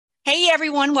Hey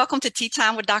everyone, welcome to Tea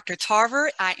Time with Dr.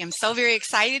 Tarver. I am so very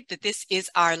excited that this is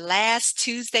our last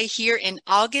Tuesday here in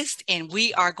August, and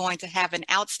we are going to have an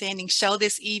outstanding show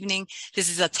this evening. This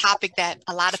is a topic that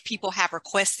a lot of people have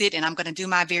requested, and I'm going to do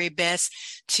my very best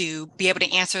to be able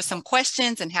to answer some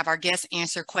questions and have our guests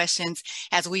answer questions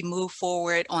as we move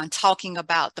forward on talking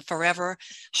about the forever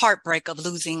heartbreak of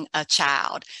losing a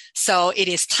child. So it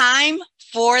is time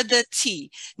for the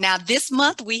tea. Now, this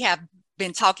month we have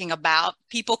been talking about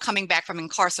people coming back from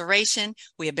incarceration.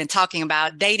 We have been talking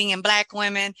about dating in Black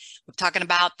women. We're talking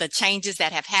about the changes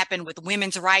that have happened with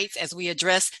women's rights as we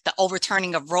address the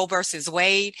overturning of Roe versus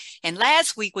Wade. And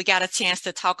last week, we got a chance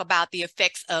to talk about the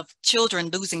effects of children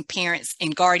losing parents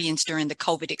and guardians during the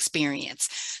COVID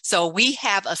experience. So we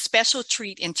have a special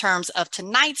treat in terms of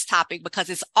tonight's topic because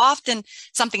it's often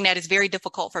something that is very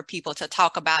difficult for people to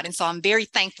talk about. And so I'm very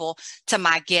thankful to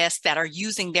my guests that are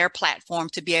using their platform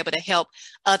to be able to help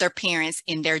other parents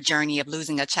in their journey of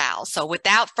losing a child. So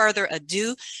without further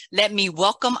ado, let me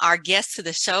welcome our guests to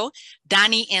the show,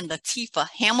 Donnie and Latifah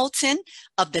Hamilton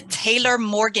of the Taylor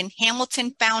Morgan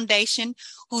Hamilton Foundation,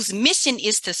 whose mission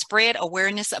is to spread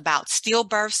awareness about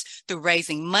stillbirths through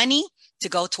raising money to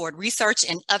go toward research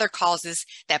and other causes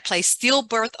that place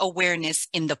stillbirth awareness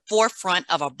in the forefront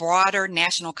of a broader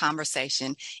national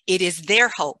conversation. It is their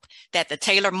hope that the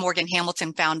Taylor Morgan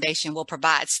Hamilton Foundation will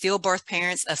provide stillbirth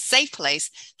parents a safe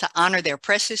place to honor their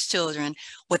precious children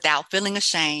without feeling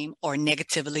ashamed or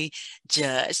negatively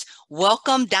judged.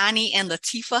 Welcome, Donnie and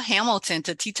Latifah Hamilton,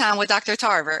 to Tea Time with Dr.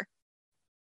 Tarver.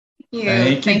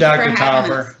 Thank you, Dr.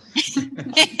 Tarver.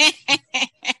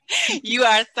 You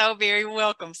are so very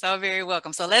welcome. So very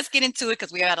welcome. So let's get into it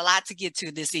because we got a lot to get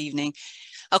to this evening.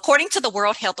 According to the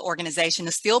World Health Organization,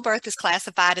 a stillbirth is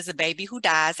classified as a baby who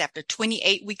dies after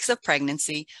 28 weeks of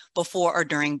pregnancy before or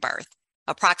during birth.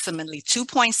 Approximately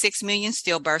 2.6 million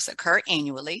stillbirths occur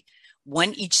annually,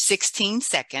 one each 16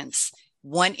 seconds.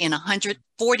 One in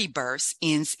 140 births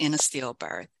ends in a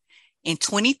stillbirth. In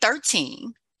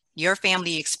 2013, your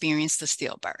family experienced a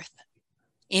stillbirth.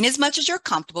 Inasmuch as you're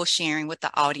comfortable sharing with the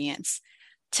audience,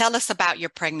 tell us about your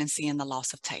pregnancy and the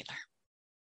loss of Taylor.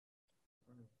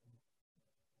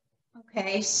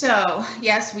 Okay, so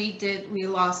yes, we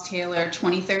lost Taylor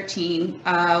 2013.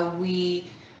 We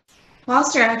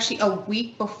lost her actually a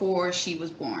week before she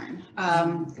was born.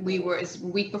 It's a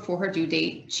week before her due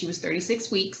date. She was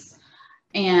 36 weeks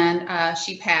and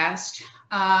she passed.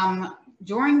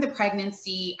 During the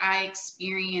pregnancy, I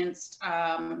experienced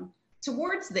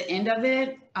towards the end of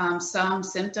it, some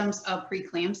symptoms of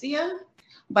preeclampsia,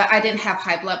 but I didn't have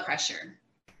high blood pressure.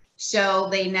 So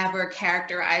they never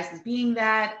characterized as being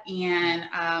that.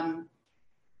 And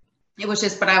it was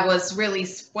just, but I was really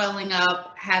swelling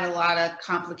up, had a lot of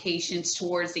complications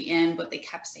towards the end, but they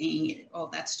kept saying, oh,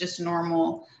 that's just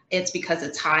normal. It's because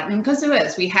it's hot. And because it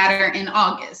is, we had her in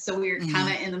August. So we were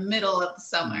kind of in the middle of the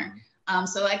summer.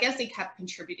 So I guess they kept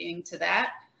contributing to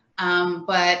that.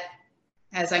 But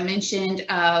as I mentioned,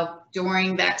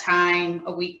 during that time,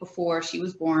 a week before she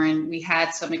was born, we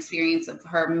had some experience of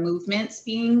her movements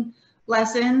being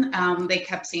lessened. They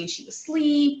kept saying she was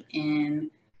asleep and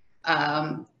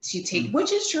she take,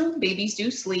 which is true, babies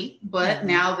do sleep. But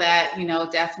now that,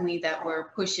 definitely that we're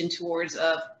pushing towards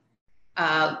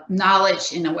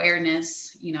knowledge and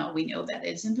awareness, we know that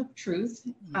isn't the truth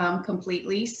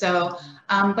completely. So,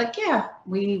 but yeah,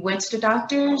 we went to the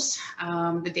doctors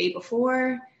the day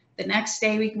before. The next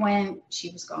day we went,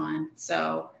 she was gone.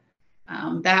 So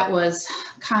that was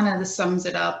kind of sums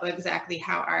it up exactly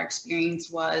how our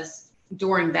experience was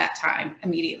during that time,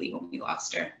 immediately when we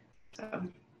lost her. So.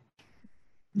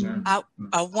 I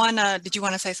did you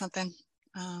want to say something?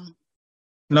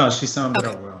 No, she summed it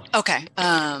up well. Okay.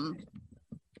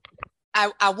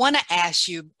 I want to ask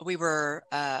you, we were,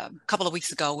 a couple of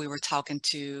weeks ago, we were talking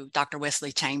to Dr.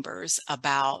 Wesley Chambers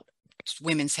about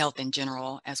women's health in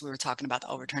general, as we were talking about the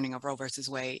overturning of Roe versus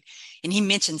Wade. And he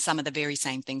mentioned some of the very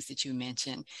same things that you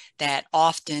mentioned, that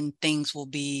often things will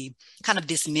be kind of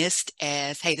dismissed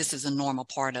as, hey, this is a normal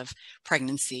part of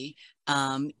pregnancy,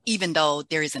 even though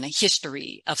there isn't a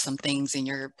history of some things in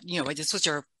your, this was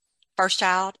your first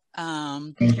child.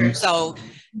 So,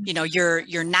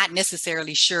 you're not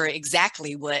necessarily sure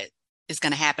exactly what is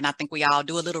going to happen. I think we all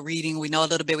do a little reading. We know a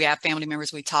little bit. We have family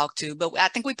members we talk to, but I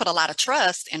think we put a lot of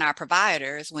trust in our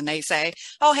providers when they say,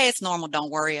 oh, hey, it's normal. Don't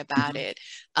worry about it.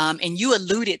 And you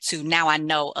alluded to, now I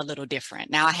know a little different.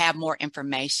 Now I have more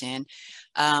information.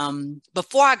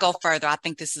 Before I go further, I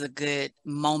think this is a good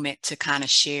moment to kind of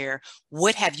share,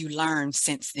 what have you learned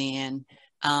since then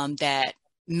that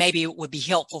maybe it would be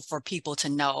helpful for people to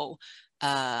know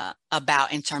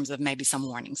about in terms of maybe some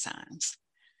warning signs?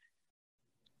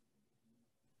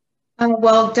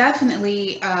 Well,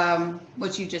 definitely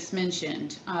what you just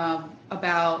mentioned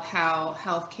about how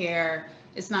healthcare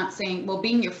is not saying, well,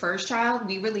 being your first child,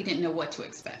 we really didn't know what to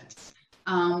expect.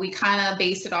 We kind of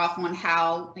based it off on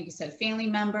how, like you said, family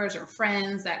members or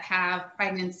friends that have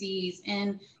pregnancies,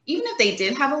 and even if they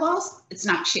did have a loss, it's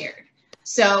not shared.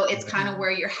 So it's kind of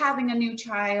where you're having a new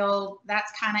child,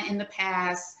 that's kind of in the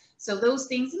past. So those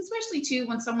things, especially too,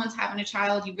 when someone's having a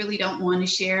child, you really don't want to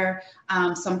share.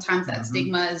 Sometimes that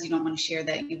stigma is you don't want to share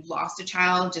that you've lost a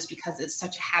child just because it's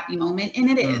such a happy moment, and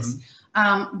it is.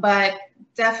 But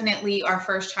definitely our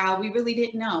first child, we really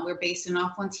didn't know. We're basing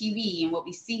off on TV and what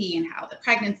we see and how the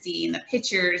pregnancy and the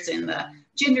pictures and the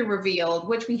gender revealed,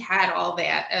 which we had all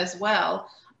that as well.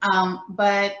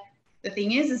 But the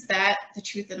thing is that the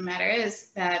truth of the matter is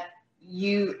that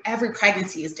every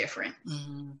pregnancy is different.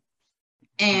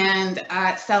 And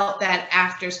I felt that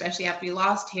especially after we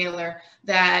lost Taylor,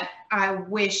 that I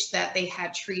wish that they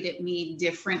had treated me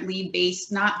differently,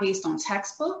 not based on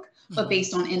textbook, but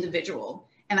based on individual.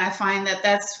 And I find that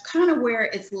that's kind of where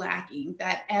it's lacking,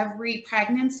 that every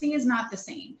pregnancy is not the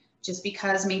same. Just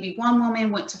because maybe one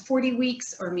woman went to 40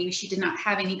 weeks or maybe she did not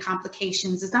have any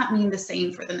complications does not mean the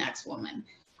same for the next woman.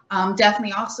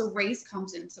 Definitely also race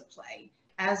comes into play.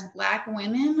 As Black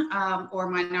women or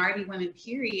minority women,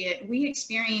 period, we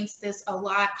experience this a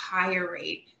lot higher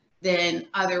rate than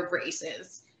other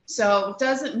races. So it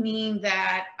doesn't mean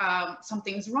that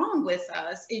something's wrong with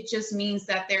us. It just means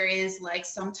that there is like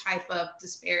some type of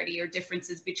disparity or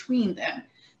differences between them.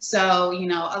 So,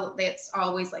 it's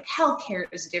always like healthcare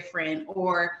is different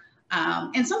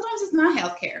and sometimes it's not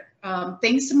healthcare.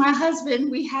 Thanks to my husband,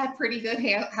 we had pretty good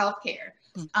healthcare.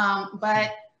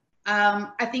 But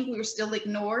I think we were still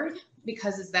ignored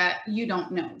because it's that you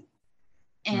don't know.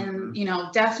 And,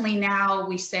 definitely now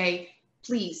we say,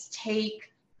 please take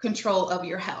control of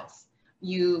your health.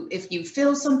 If you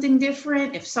feel something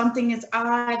different, if something is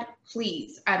odd,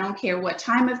 please, I don't care what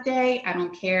time of day. I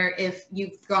don't care if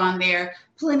you've gone there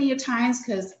plenty of times,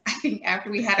 because I think after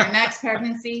we had our next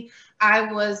pregnancy,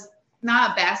 I was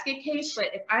not a basket case, but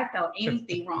if I felt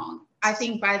anything wrong, I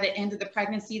think by the end of the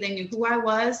pregnancy, they knew who I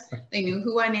was, they knew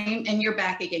who I named, and you're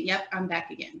back again. Yep, I'm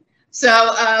back again.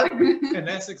 So, and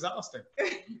that's exhausting.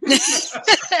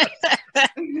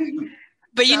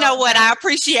 But you know what? I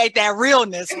appreciate that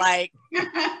realness. Like,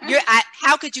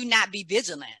 how could you not be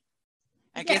vigilant?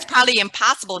 Like, it's probably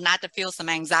impossible not to feel some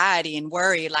anxiety and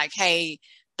worry. Like, hey,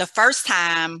 the first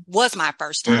time was my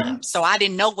first time, so I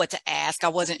didn't know what to ask. I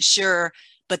wasn't sure.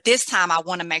 But this time I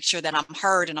want to make sure that I'm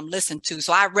heard and I'm listened to.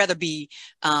 So I'd rather be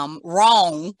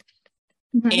wrong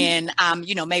and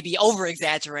maybe over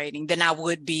exaggerating than I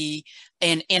would be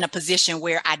in a position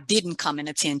where I didn't come and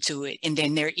attend to it. And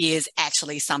then there is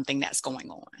actually something that's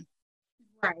going on.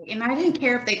 Right. And I didn't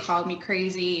care if they called me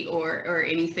crazy or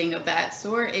anything of that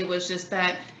sort. It was just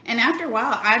that. And after a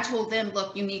while, I told them,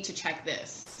 look, you need to check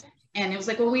this. And it was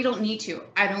like, well, we don't need to.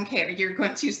 I don't care. You're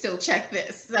going to still check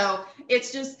this. So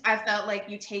it's just, I felt like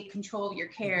you take control of your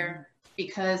care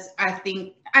because I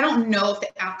don't know if the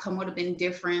outcome would have been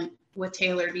different with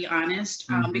Taylor, to be honest,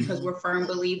 because we're firm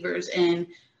believers in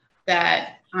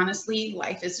that. Honestly,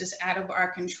 life is just out of our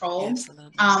control.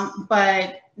 Absolutely.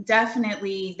 But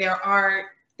definitely there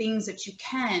are things that you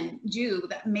can do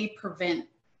that may prevent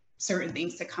certain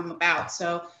things to come about.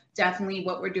 So definitely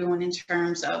what we're doing in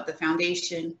terms of the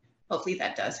foundation, hopefully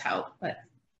that does help. But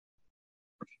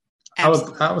I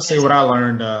would say what I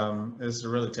learned is to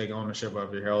really take ownership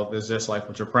of your health. It's just like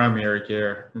with your primary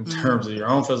care in terms of your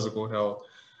own physical health.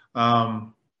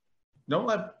 Don't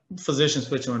let physicians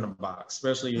put you in a box,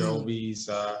 especially your OBs.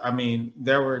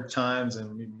 There were times,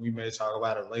 and we may talk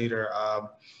about it later,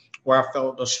 where I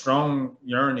felt a strong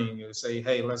yearning to say,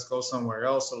 hey, let's go somewhere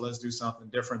else or let's do something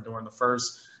different during the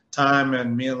first time.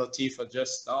 And me and Latifah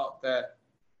just thought that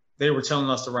they were telling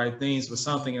us the right things, but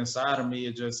something inside of me,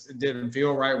 it didn't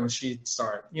feel right when she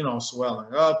started,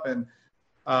 swelling up, and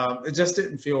it just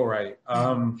didn't feel right.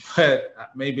 But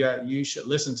maybe you should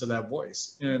listen to that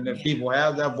voice. And if people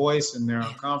have that voice and they're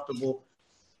uncomfortable,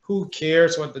 who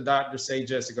cares what the doctors say?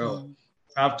 Just go.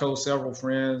 I've told several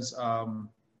friends,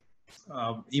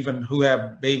 even who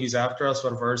have babies after us for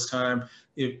the first time,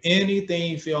 if anything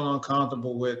you feel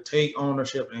uncomfortable with, take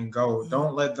ownership and go.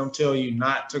 Don't let them tell you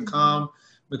not to come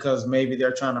because maybe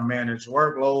they're trying to manage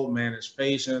workload, manage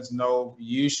patients. No,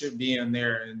 you should be in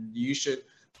there, and you should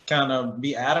kind of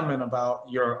be adamant about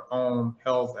your own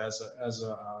health as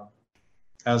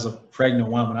a pregnant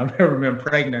woman. I've never been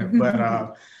pregnant,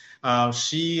 but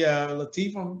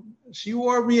Latifah, she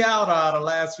wore me out the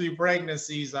last few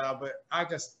pregnancies, but I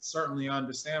can certainly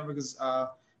understand because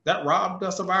that robbed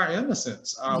us of our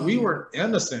innocence. We were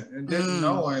innocent and didn't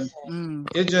know, and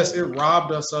it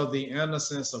robbed us of the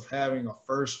innocence of having a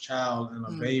first child and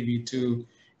a baby to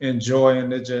enjoy,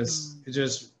 and it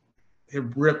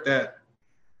ripped that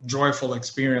joyful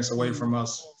experience away from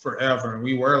us forever. And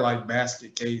we were like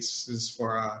basket cases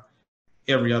for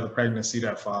every other pregnancy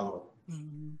that followed.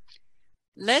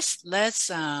 Let's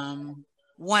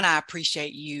one, I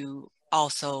appreciate you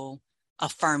also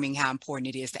affirming how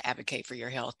important it is to advocate for your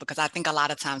health, because I think a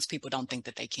lot of times people don't think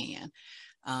that they can.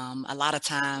 A lot of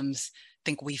times I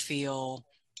think we feel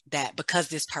that because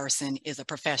this person is a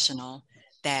professional,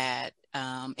 that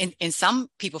and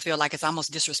some people feel like it's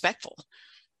almost disrespectful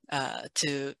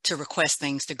to request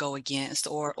things to go against,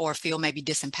 or feel maybe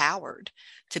disempowered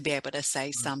to be able to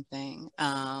say something,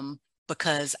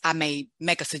 because I may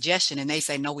make a suggestion and they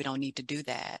say, no, we don't need to do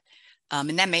that.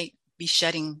 And that may be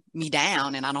shutting me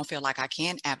down, and I don't feel like I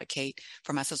can advocate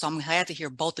for myself. So I'm glad to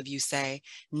hear both of you say,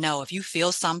 no, if you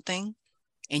feel something,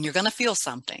 and you're going to feel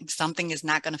something is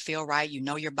not going to feel right. You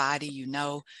know your body, you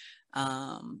know,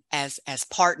 as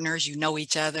partners, you know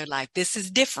each other, like this is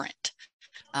different.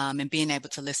 And being able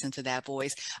to listen to that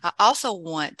voice. I also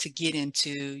want to get into,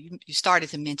 you started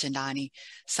to mention, Donnie,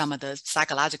 some of the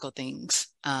psychological things.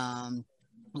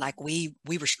 Like we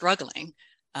were struggling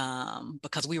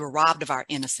because we were robbed of our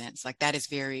innocence. Like that is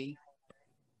very,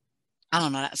 I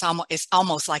don't know, it's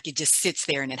almost like it just sits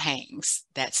there and it hangs,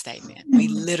 that statement. We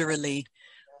literally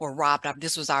were robbed of,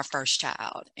 this was our first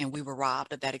child, and we were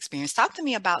robbed of that experience. Talk to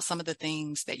me about some of the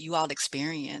things that you all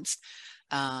experienced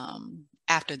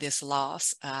after this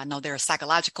loss. I know there are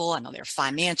psychological, I know there are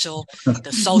financial,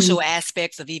 the social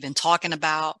aspects of even talking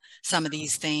about some of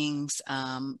these things.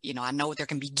 You know, I know there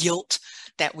can be guilt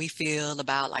that we feel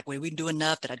about, like, will we do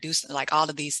enough? Did I do, like, all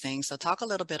of these things? So talk a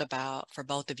little bit about, for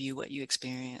both of you, what you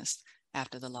experienced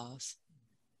after the loss.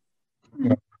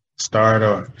 Start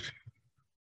off.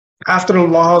 After the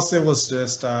loss, it was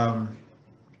just,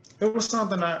 it was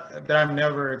something that I've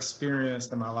never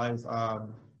experienced in my life.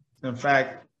 In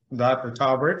fact, Dr.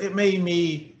 Tarver, it made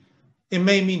me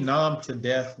numb to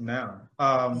death now.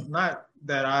 Not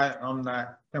that I'm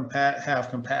not have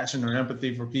compassion or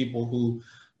empathy for people who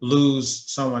lose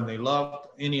someone they love,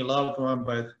 any loved one,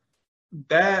 but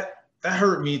that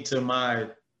hurt me to my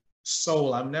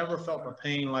soul. I've never felt a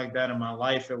pain like that in my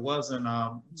life. It wasn't,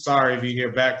 sorry if you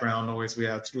hear background noise. We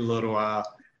have two little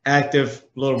active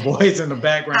little boys in the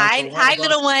background. Hi,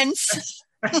 little ones.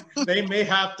 We may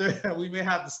have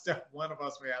to step, one of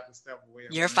us may have to step away.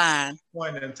 You're fine.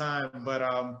 Point in time,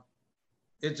 but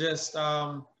it just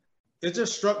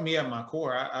struck me at my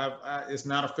core. It's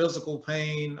not a physical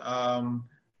pain.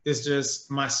 It's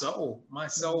just my soul. My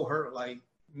soul hurt like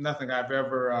nothing I've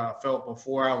ever felt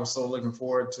before. I was so looking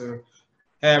forward to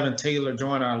having Taylor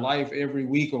join our life every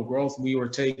week of growth. We were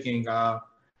taking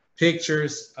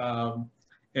pictures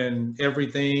and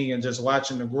everything, and just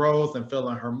watching the growth and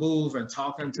feeling her move and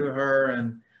talking to her.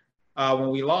 And when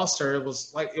we lost her, it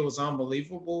was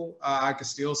unbelievable. I could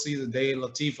still see the day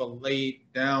Latifah laid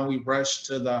down. We rushed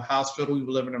to the hospital. We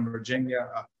were living in Virginia,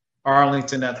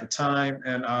 Arlington at the time,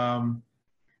 and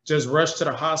just rushed to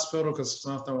the hospital because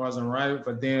something wasn't right.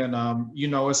 But then, you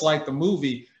know, it's like the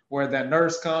movie where that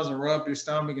nurse comes and rubs your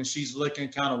stomach and she's looking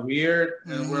kind of weird.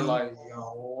 And we're like,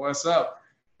 what's up?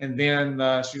 And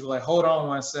then she's like, hold on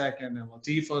 1 second. And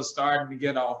Latifah's starting to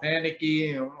get all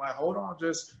panicky. And I'm like, hold on,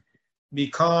 just be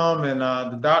calm. And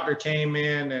the doctor came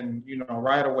in, and, you know,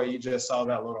 right away, you just saw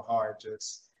that little heart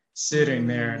just sitting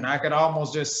there. And I could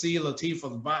almost just see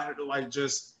Latifah's body like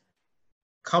just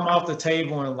come off the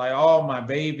table, and like, oh, my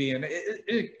baby. And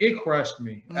it crushed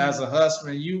me. As a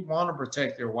husband. You want to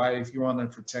protect your wife, you want to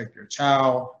protect your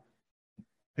child.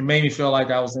 It made me feel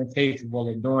like I was incapable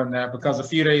of doing that, because a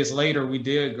few days later we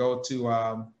did go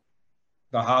to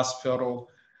the hospital,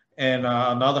 and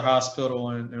another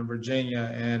hospital in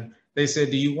Virginia, and they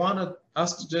said, do you want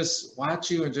us to just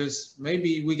watch you, and just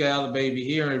maybe we got the baby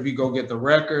here, and if you go get the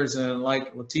records? And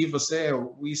like Latifah said,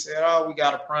 we said, oh, we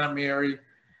got a primary.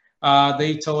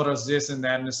 They told us this and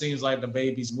that, and it seems like the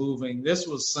baby's moving. This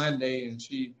was Sunday, and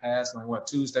she passed like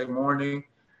Tuesday morning.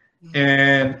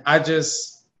 And I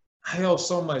held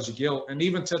so much guilt. And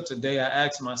even till today, I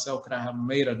asked myself, could I have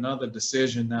made another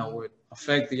decision that would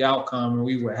affect the outcome, and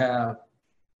we would have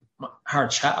our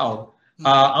child?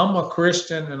 I'm a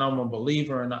Christian and I'm a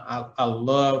believer, and I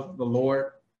love the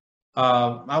Lord.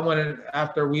 I went in,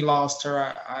 after we lost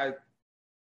her,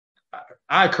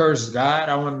 I cursed God.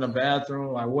 I went in the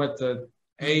bathroom, like, what the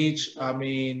age? I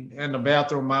mean, in the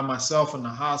bathroom by myself in the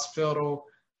hospital,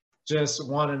 just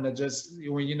wanting to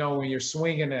when you're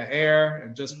swinging the air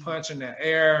and just punching the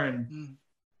air. And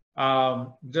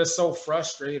Just so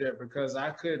frustrated because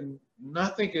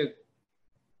nothing could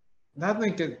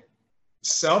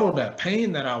settle that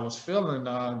pain that I was feeling,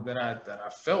 that I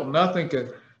felt. Nothing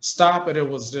could stop it. It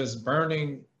was just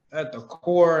burning at the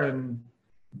core, and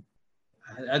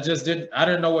I just I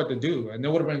didn't know what to do. And it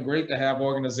would have been great to have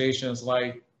organizations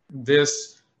like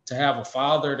this, to have a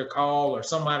father to call or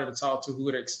somebody to talk to who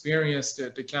had experienced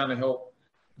it, to kind of help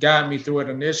guide me through it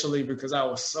initially, because I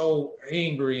was so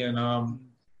angry, and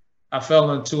I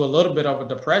fell into a little bit of a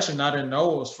depression. I didn't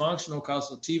know it was functional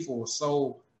because Latifah was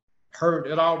so hurt.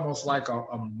 It almost like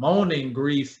a moaning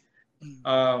grief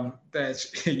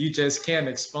that you just can't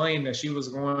explain that she was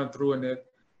going through, and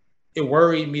it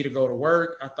worried me to go to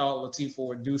work. I thought Latifah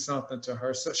would do something to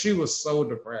her. So she was so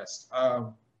depressed.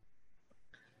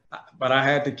 But I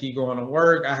had to keep going to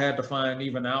work. I had to find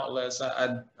even outlets.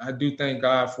 I do thank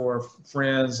God for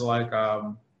friends like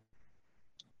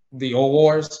the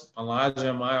Owars, Elijah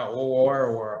and Maya Owar,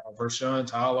 or Vershawn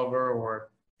Tolliver, or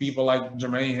people like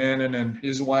Jermaine Hannon and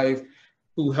his wife,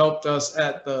 who helped us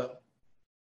at the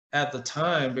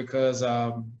time, because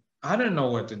I didn't know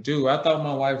what to do. I thought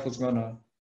my wife was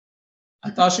I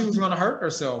thought she was gonna hurt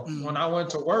herself when I went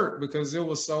to work, because it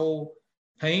was so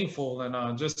painful,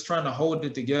 and just trying to hold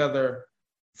it together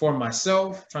for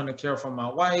myself, trying to care for my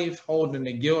wife, holding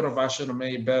the guilt of I should have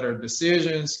made better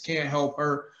decisions, can't help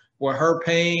her with her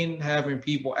pain, having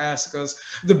people ask us,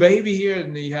 the baby here,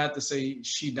 and you have to say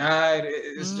she died.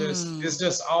 It's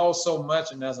just all so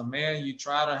much. And as a man, you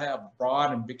try to have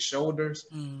broad and big shoulders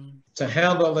to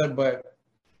handle it, but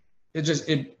it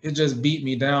just beat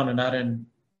me down, and I didn't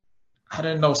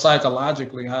know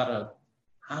psychologically how to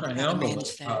handle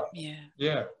it.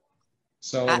 Yeah.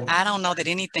 So I don't know that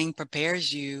anything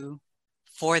prepares you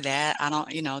for that. I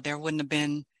don't, there wouldn't have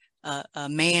been a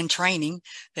man training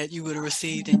that you would have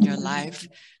received in your life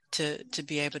to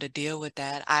be able to deal with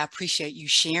that. I appreciate you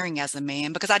sharing as a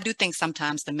man, because I do think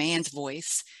sometimes the man's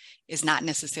voice is not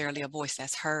necessarily a voice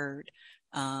that's heard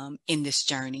in this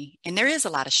journey. And there is a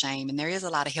lot of shame, and there is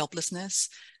a lot of helplessness.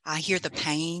 I hear the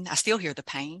pain. I still hear the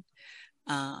pain.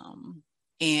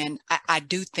 And I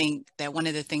do think that one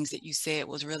of the things that you said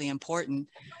was really important,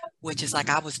 which is like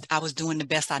I was doing the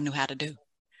best I knew how to do.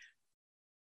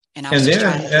 And I was just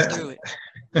trying to get through it.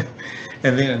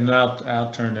 And then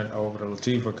I'll turn it over to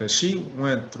Latifah, because she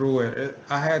went through it.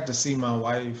 I had to see my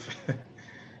wife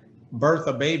birth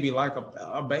a baby like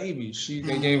a baby.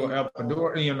 They gave her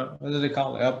epidural, what do they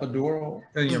call it, epidural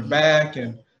in your back,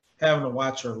 and having to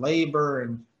watch her labor.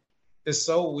 And it's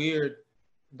so weird,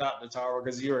 Dr. Tarver,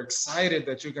 because you're excited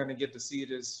that you're going to get to see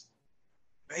this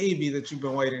baby that you've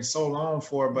been waiting so long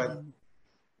for, but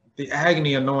the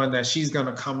agony of knowing that she's going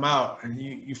to come out, and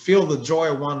you feel the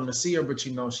joy of wanting to see her, but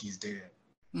you know she's dead.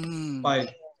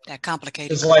 Like that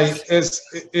complicated. It's like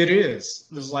it is.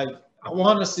 It's like I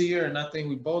want to see her, and I think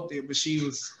we both did, but she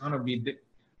was going to be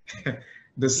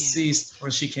deceased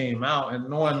when she came out, and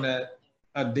knowing that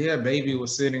a dead baby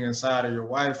was sitting inside of your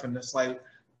wife, and it's like,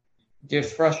 get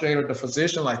frustrated with the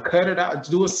physician, like, cut it out,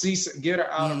 do a cease, get her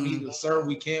out immediately. Sir,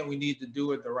 we need to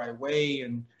do it the right way.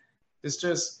 And it's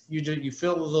just, you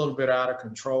feel a little bit out of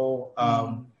control.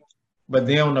 But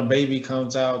then when the baby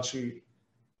comes out,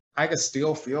 I could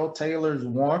still feel Taylor's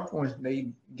warmth when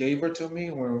they gave her to me,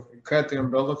 when we cut the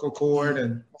umbilical cord,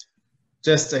 and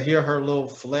just to hear her little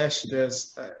flesh,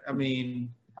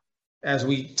 as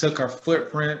we took her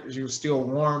footprint, she was still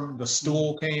warm. The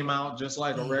stool came out just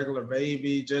like a regular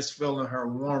baby, just feeling her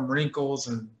warm wrinkles.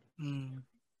 And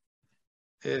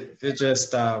it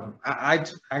just, I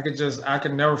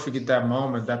could never forget that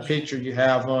moment. That picture you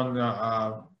have on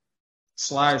the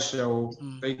slideshow,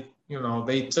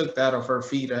 they took that of her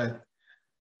feet at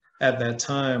that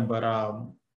time. But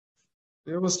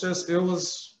it was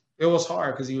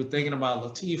hard, because you were thinking about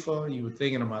Latifah, you were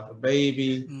thinking about the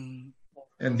baby.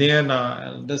 And then,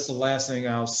 this is the last thing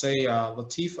I'll say,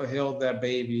 Latifah held that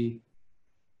baby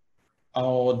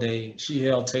all day. She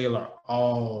held Taylor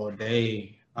all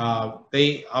day.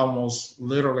 They almost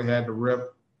literally had to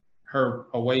rip her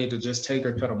away to just take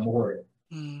her to the morgue.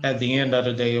 At the end of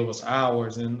the day, it was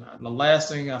hours. And the last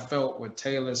thing I felt with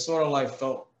Taylor, sort of like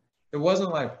it wasn't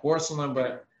like porcelain,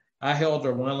 but I held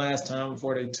her one last time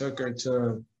before they took her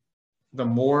to the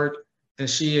morgue. And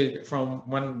from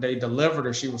when they delivered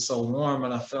her, she was so warm,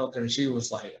 and I felt her, and she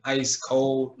was like ice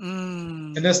cold.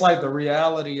 And it's like the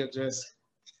reality of just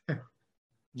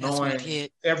knowing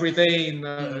everything,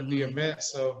 the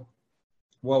events of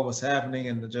what was happening,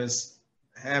 and just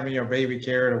having your baby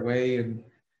carried away, and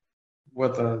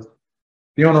with a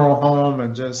funeral home,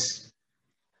 and just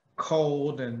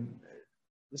cold, and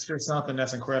it's just something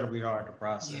that's incredibly hard to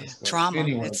process. Trauma.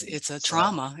 Anyway, it's a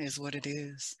trauma is what it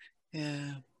is.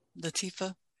 Yeah.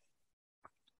 Latifa?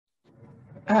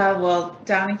 Well,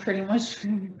 Donnie pretty much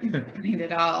explained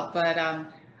it all, but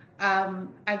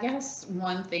I guess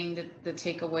one thing to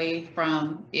take away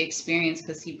from the experience,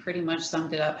 because he pretty much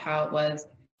summed it up how it was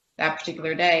that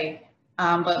particular day.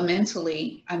 But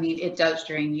mentally, I mean, it does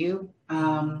drain you.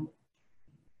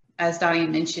 As Donnie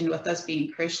mentioned, with us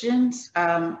being Christians,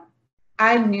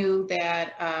 I knew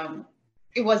that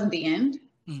it wasn't the end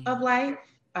of life.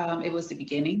 It was the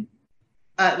beginning.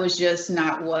 It was just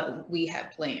not what we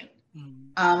had planned.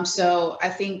 So I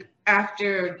think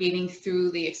after getting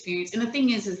through the experience, and the thing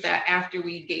is that after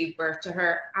we gave birth to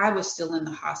her, I was still in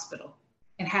the hospital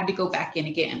and had to go back in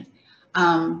again.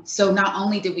 So not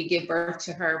only did we give birth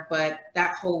to her, but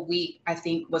that whole week, I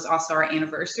think, was also our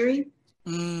anniversary,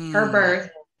 her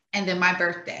birth, and then my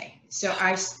birthday. So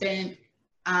I spent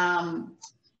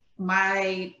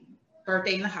my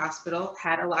birthday in the hospital,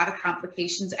 had a lot of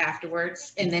complications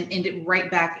afterwards, and then ended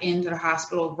right back into the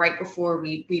hospital right before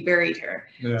we buried her.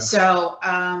 Yeah. So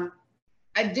I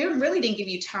really didn't give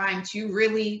you time to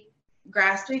really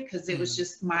grasp it, because it was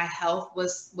just my health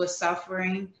was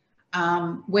suffering,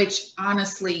 which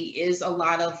honestly is a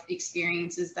lot of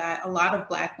experiences that a lot of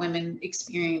Black women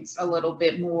experience a little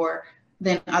bit more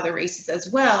than other races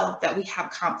as well, that we have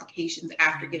complications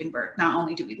after giving birth. Not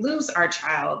only do we lose our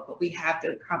child, but we have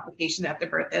the complications after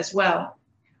birth as well.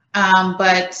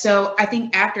 But so I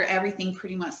think after everything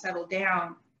pretty much settled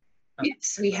down,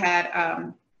 yes, we had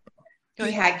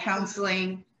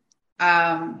counseling.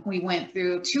 We went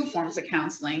through 2 forms of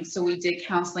counseling. So we did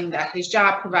counseling that his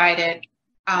job provided,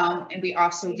 and we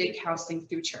also did counseling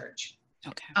through church.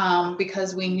 Okay.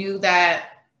 Because we knew that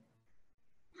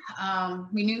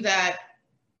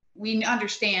we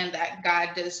understand that God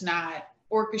does not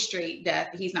orchestrate death.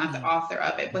 He's not the author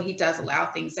of it, but he does allow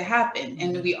things to happen.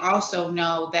 And we also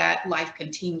know that life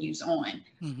continues on.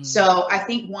 So I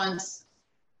think once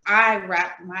I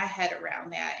wrapped my head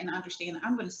around that and understand that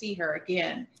I'm going to see her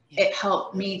again, it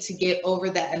helped me to get over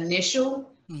that initial,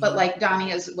 but like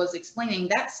Donnie was explaining,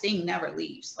 that sting never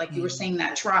leaves. Like you were saying,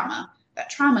 that trauma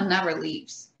never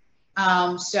leaves.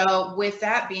 So with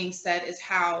that being said, is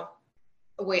how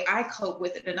the way I cope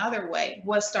with it another way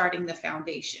was starting the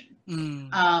foundation.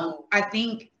 I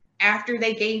think after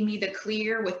they gave me the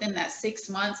clear within that 6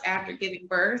 months after giving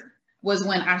birth was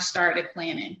when I started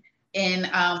planning. And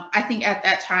I think at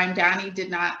that time, Donnie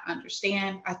did not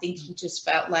understand. I think he just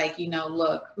felt like,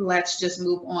 look, let's just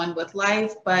move on with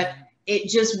life. But it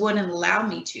just wouldn't allow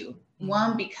me to.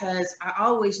 One, because I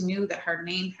always knew that her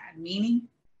name had meaning.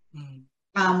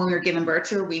 When we were giving birth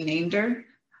to her, we named her.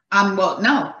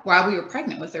 While we were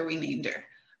pregnant with her, we named her.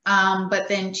 But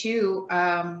then 2,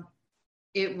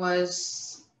 it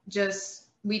was just,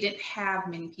 we didn't have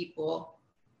many people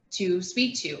to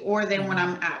speak to. Or then when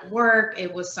I'm at work,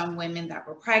 it was some women that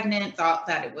were pregnant, thought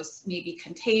that it was maybe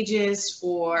contagious,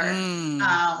 or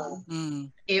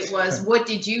it was, what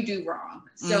did you do wrong?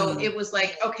 So it was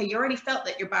like, okay, you already felt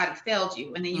that your body failed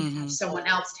you, and then you have someone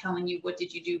else telling you, what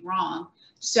did you do wrong?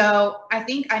 So I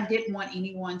think I didn't want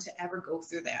anyone to ever go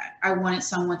through that. I wanted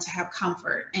someone to have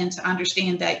comfort and to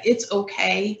understand that it's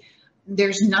okay.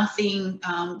 There's nothing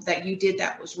that you did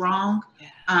that was wrong.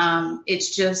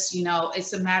 It's just,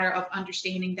 it's a matter of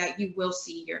understanding that you will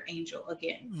see your angel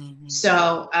again.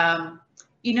 So,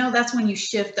 that's when you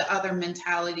shift the other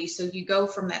mentality. So you go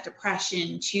from that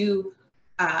depression to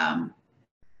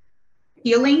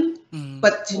healing,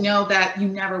 but to know that you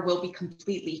never will be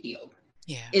completely healed.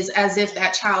 Is as if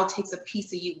that child takes a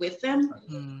piece of you with them.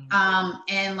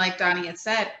 And like Donnie had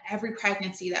said, every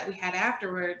pregnancy that we had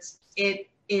afterwards, it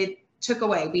took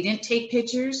away. We didn't take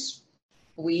pictures.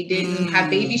 We didn't have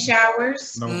baby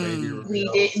showers. No baby. We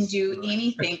didn't do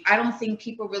anything. I don't think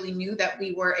people really knew that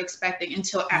we were expecting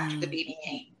until after the baby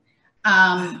came.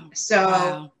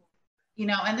 So,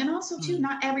 and then also too,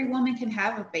 not every woman can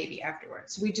have a baby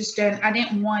afterwards. We just didn't, I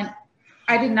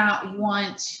did not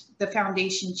want the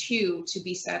foundation to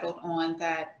be settled on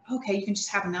that, okay, you can just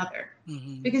have another.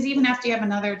 Because even after you have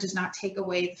another, it does not take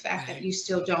away the fact that you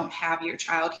still don't have your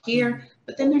child here.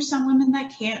 But then there's some women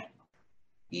that can't,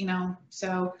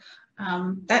 so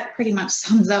that pretty much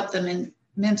sums up the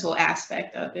mental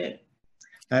aspect of it.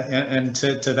 And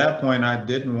to that point, I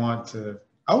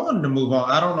wanted to move on.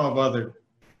 I don't know if other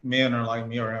men are like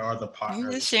me or other partners.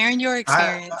 You're just sharing your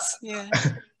experience.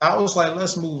 I was like,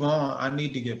 let's move on. I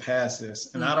need to get past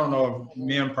this. And I don't know if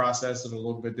men process it a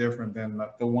little bit different than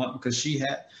the one, because she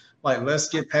had like, let's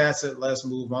get past it. Let's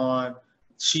move on.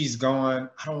 She's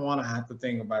gone. I don't want to have to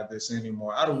think about this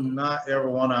anymore. I do not ever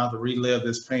want to have to relive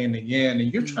this pain again.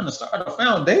 And you're trying to start a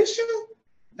foundation,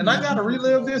 and I got to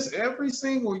relive this every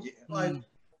single year. Like,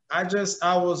 I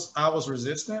was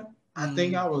resistant. I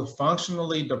think I was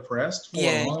functionally depressed for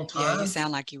a long time. Yeah, you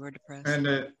sound like you were depressed. And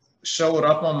it showed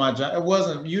up on my job. It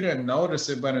wasn't, you didn't notice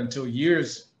it, but until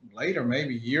years later,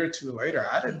 maybe a year or two later,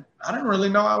 I didn't really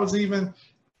know I was even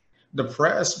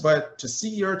depressed. But to see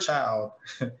your child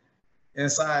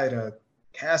inside a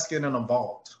casket in a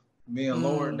vault, being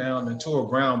lowered down into a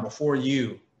ground before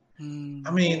you,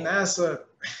 I mean, that's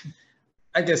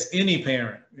I guess any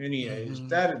parent, any age,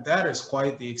 that is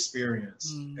quite the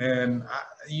experience. And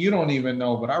you don't even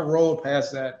know, but I rolled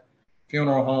past that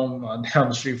funeral home down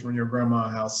the street from your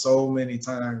grandma's house so many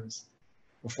times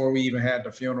before we even had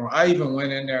the funeral. I even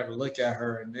went in there to look at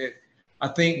her, and I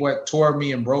think what tore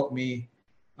me and broke me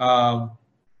that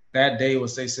day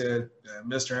was they said,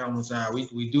 Mr. Hamilton,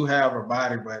 we do have her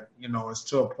body, but it's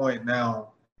to a point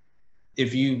now.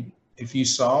 If you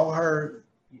saw her,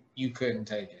 you couldn't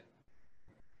take it.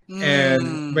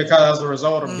 And because as a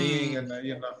result of being in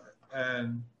the,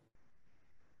 and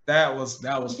that was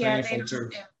painful too.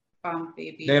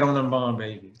 They don't embalm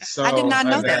babies. So I did not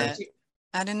know that.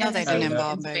 I didn't know they didn't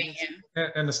embalm babies.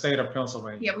 In the state of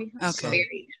Pennsylvania. Yeah, we have buried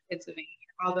in Pennsylvania,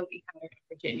 although we have her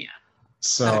in Virginia.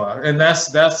 So and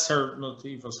that's her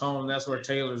Latifah's home. That's where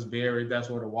Taylor's buried. That's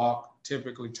where the walk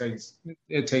typically takes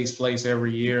place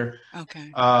every year.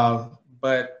 Okay.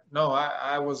 But no,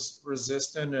 I was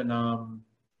resistant, and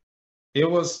it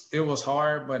was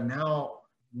hard, but now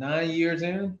 9 years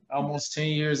in, almost 10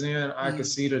 years in, I could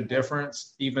see the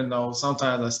difference, even though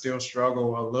sometimes I still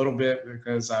struggle a little bit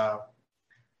because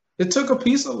it took a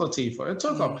piece of Latifah. It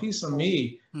took a piece of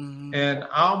me. And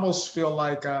I almost feel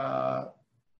like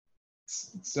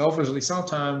selfishly,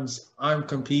 sometimes I'm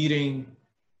competing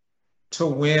to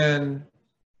win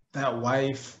that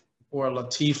wife or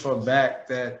Latifah back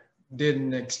that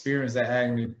didn't experience that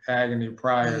agony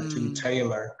prior to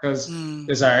Taylor, because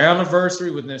it's our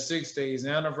anniversary. Within 6 days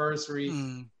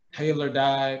anniversary, Taylor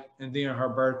died, and then her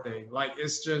birthday. Like,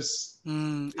 it's just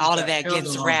all of that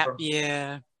gets wrapped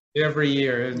every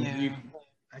year, and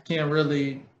I can't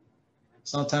really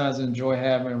sometimes enjoy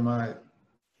having my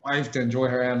wife to enjoy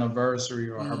her anniversary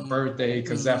or her birthday,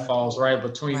 because that falls right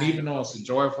between, even though it's a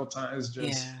joyful time, it's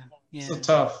just it's a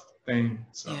tough thing.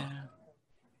 So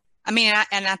I mean,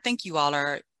 I think you all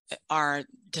are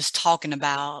just talking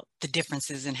about the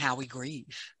differences in how we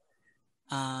grieve.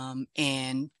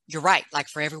 And you're right, like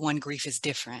for everyone, grief is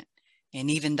different. And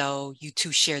even though you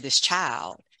two share this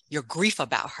child, your grief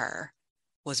about her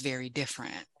was very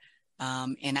different.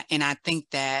 And I think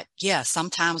that,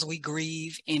 sometimes we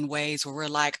grieve in ways where we're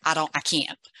like, I don't want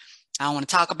to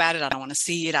talk about it. I don't want to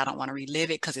see it. I don't want to relive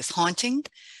it because it's haunting.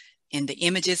 In the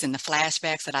images and the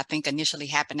flashbacks that I think initially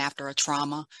happen after a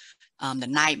trauma, the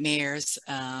nightmares,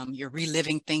 you're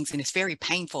reliving things, and it's very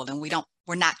painful. And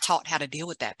we're not taught how to deal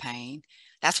with that pain.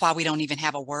 That's why we don't even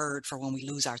have a word for when we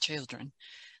lose our children,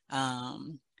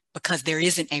 because there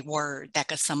isn't a word that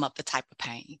could sum up the type of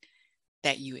pain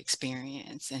that you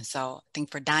experience. And so I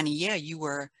think for Donnie,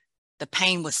 the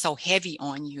pain was so heavy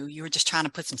on you. You were just trying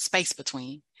to put some space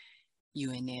between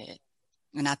you and it.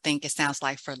 And I think it sounds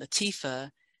like for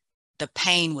Latifah, the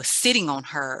pain was sitting on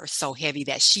her so heavy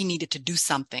that she needed to do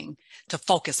something to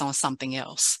focus on something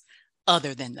else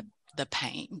other than the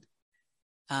pain.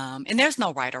 And there's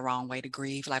no right or wrong way to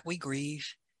grieve. Like, we grieve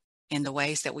in the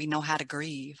ways that we know how to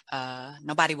grieve.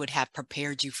 Nobody would have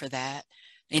prepared you for that.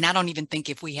 And I don't even think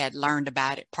if we had learned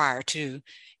about it prior to,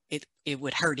 it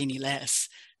would hurt any less.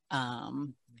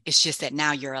 It's just that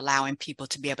now you're allowing people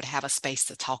to be able to have a space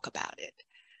to talk about it,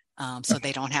 so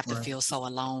they don't have to feel so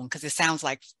alone. Because it sounds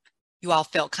like you all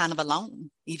felt kind of alone.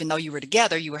 Even though you were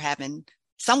together, you were having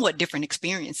somewhat different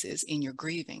experiences in your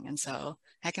grieving. And so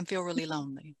that can feel really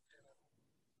lonely.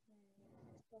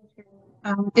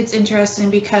 It's interesting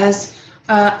because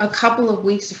a couple of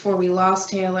weeks before we lost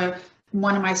Taylor,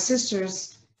 one of my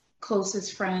sister's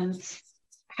closest friends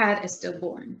had a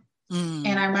stillborn.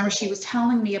 And I remember she was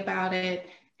telling me about it,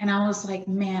 and I was like,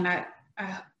 man, I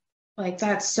like,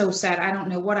 that's so sad. I don't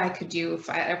know what I could do if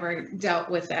I ever dealt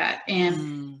with that.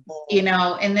 And,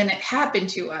 and then it happened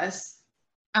to us.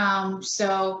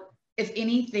 So if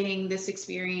anything, this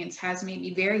experience has made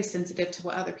me very sensitive to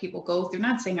what other people go through.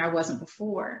 Not saying I wasn't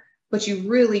before, but you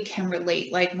really can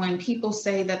relate. Like, when people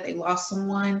say that they lost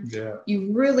someone,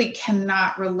 you really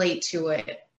cannot relate to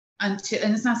it and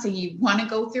it's not saying you want to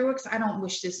go through it, because I don't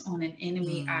wish this on an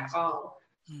enemy at all.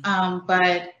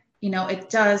 But it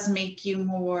does make you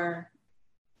more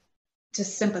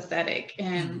just sympathetic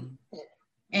and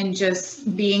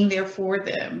just being there for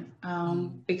them.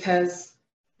 Because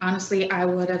honestly, I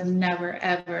would have never,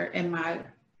 ever in my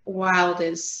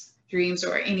wildest dreams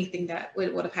or anything that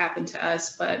would have happened to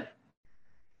us. But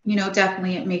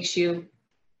definitely it makes you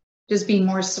just be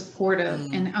more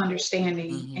supportive and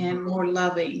understanding and more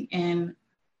loving and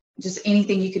just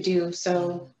anything you could do.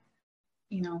 So,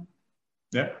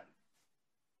 Yeah.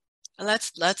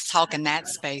 Let's talk in that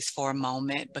space for a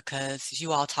moment, because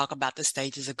you all talk about the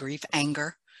stages of grief,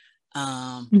 anger.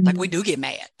 Like we do get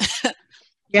mad.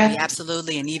 Yeah. We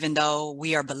absolutely. And even though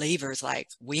we are believers, like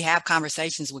we have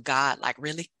conversations with God, like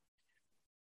really?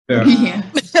 Yeah.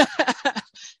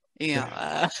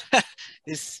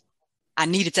 This, I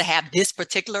needed to have this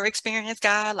particular experience,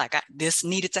 God. Like this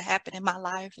needed to happen in my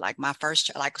life. Like my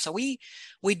first, like, so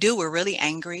we're really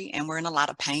angry and we're in a lot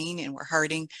of pain and we're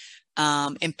hurting.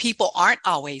 And people aren't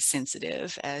always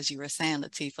sensitive, as you were saying,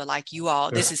 Latifah, like you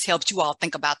all, this has helped you all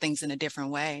think about things in a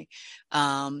different way.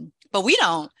 But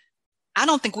I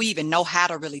don't think we even know how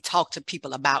to really talk to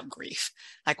people about grief.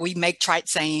 Like we make trite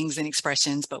sayings and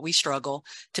expressions, but we struggle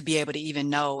to be able to even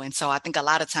know. And so I think a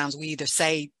lot of times we either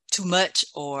say too much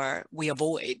or we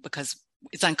avoid because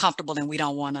it's uncomfortable and we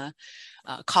don't want to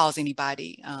cause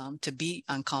anybody to be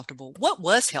uncomfortable. What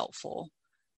was helpful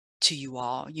to you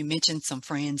all? You mentioned some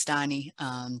friends, Donnie.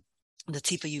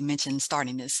 Latifah, you mentioned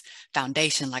starting this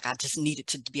foundation. Like I just needed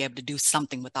to be able to do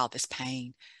something with all this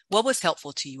pain. What was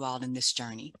helpful to you all in this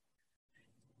journey?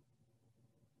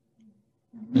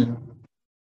 Yeah.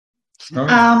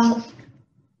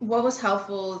 What was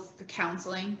helpful is the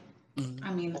counseling.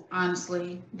 I mean,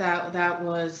 honestly, that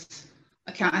was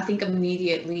I think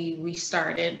immediately we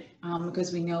started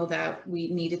because we know that we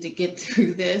needed to get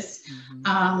through this.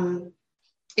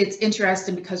 It's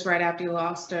interesting because right after you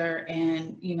lost her,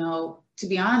 and to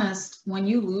be honest, when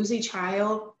you lose a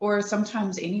child, or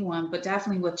sometimes anyone, but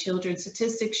definitely with children,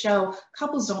 statistics show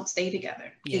couples don't stay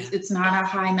together. Yeah. It's not a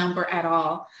high number at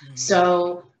all.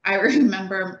 So I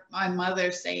remember my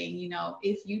mother saying,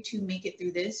 if you two make it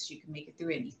through this, you can make it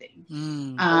through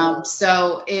anything.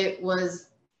 So it was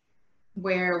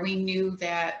where we knew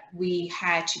that we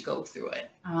had to go through it.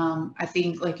 I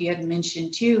think, like you had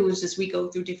mentioned too, is just we go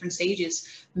through different stages.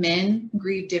 Men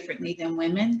grieve differently than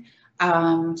women.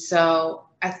 So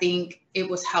I think it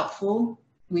was helpful.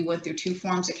 We went through 2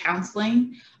 forms of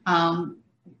counseling,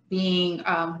 being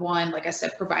one, like I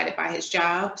said, provided by his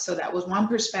job. So that was one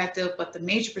perspective, but the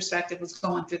major perspective was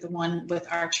going through the one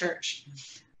with our church.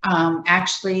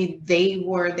 Actually, they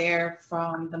were there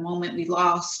from the moment we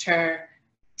lost her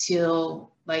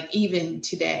till like even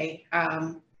today.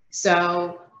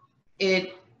 So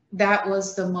that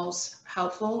was the most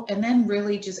helpful. And then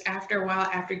really just after a while,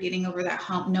 after getting over that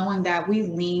hump, knowing that we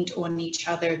leaned on each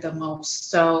other the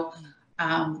most. So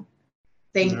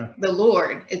thank the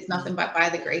Lord, it's nothing but by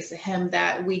the grace of him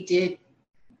that we did,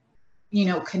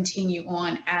 continue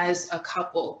on as a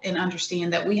couple and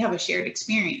understand that we have a shared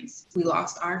experience. We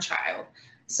lost our child.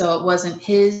 So it wasn't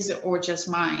his or just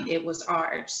mine, it was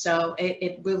ours. So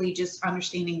it really just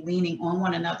understanding, leaning on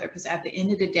one another, because at the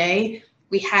end of the day,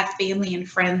 we had family and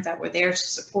friends that were there to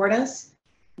support us,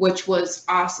 which was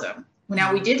awesome.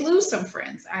 Now, we did lose some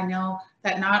friends. I know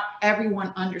that not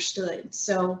everyone understood.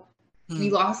 So we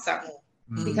lost some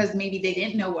because maybe they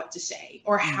didn't know what to say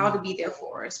or how to be there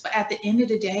for us. But at the end of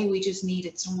the day, we just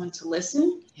needed someone to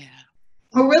listen. Yeah.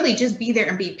 Or really just be there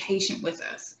and be patient with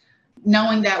us,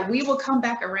 knowing that we will come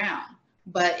back around,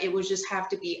 but it would just have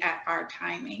to be at our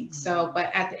timing. So,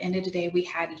 but at the end of the day, we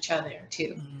had each other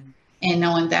too. And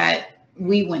knowing that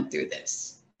we went through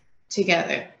this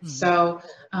together. So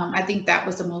I think that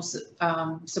was the most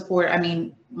support. I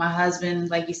mean, my husband,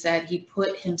 like you said, he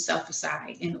put himself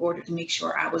aside in order to make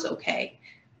sure I was okay.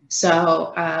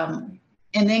 So, and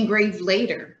then grieved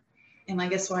later. And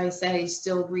like that's why I said he's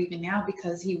still grieving now,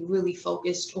 because he really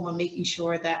focused on making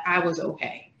sure that I was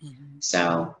okay.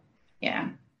 So, yeah.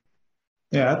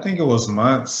 Yeah, I think it was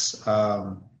months. We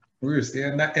were still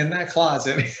in that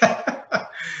closet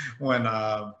when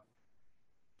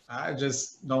I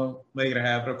just don't make it a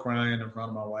habit of crying in front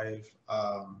of my wife.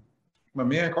 But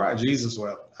men cry, Jesus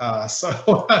wept.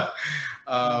 So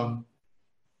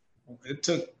it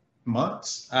took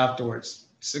months afterwards,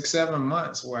 6-7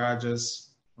 months, where I just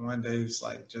one day was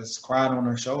like just cried on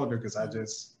her shoulder, because I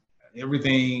just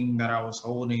everything that I was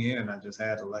holding in, I just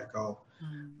had to let go.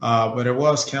 But it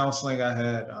was counseling. I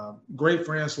had great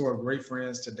friends who are great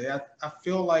friends today. I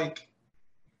feel like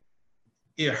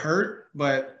it hurt,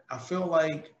 but I feel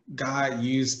like God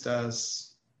used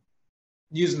us,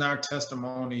 using our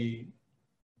testimony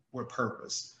with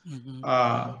purpose.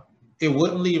 It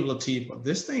wouldn't leave Latifah.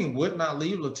 This thing would not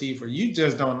leave Latifah. You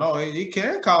just don't know. It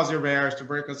can cause your marriage to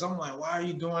break, because I'm like, why are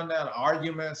you doing that?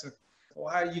 Arguments, and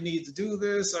why do you need to do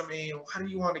this? I mean, why do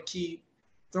you want to keep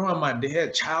throwing my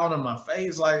dead child in my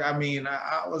face? Like, I mean,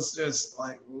 I was just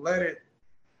like, let it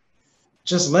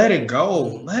just let it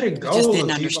go. Let it go. Just didn't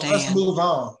Latifah. understand. Let's move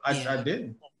on. I Yeah.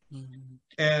 didn't. Mm-hmm.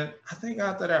 And I think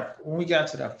after that, when we got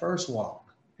to that first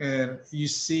walk and you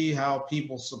see how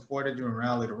people supported you and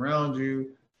rallied around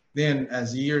you, then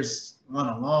as years went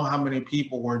along, how many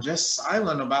people were just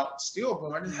silent about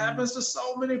stillborn. It happens to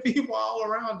so many people all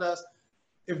around us.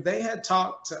 If they had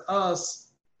talked to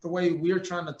us the way we're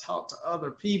trying to talk to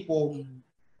other people,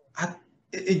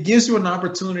 it gives you an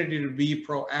opportunity to be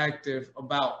proactive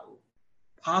about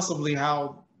possibly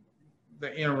how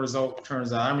the end result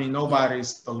turns out. I mean,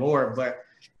 nobody's the Lord, but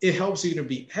it helps you to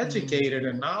be educated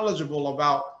and knowledgeable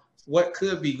about what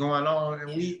could be going on. And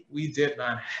we did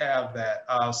not have that.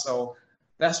 So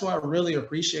that's why I really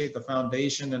appreciate the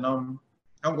foundation. And I'm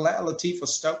glad Latifah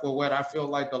stuck with what I feel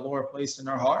like the Lord placed in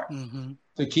her heart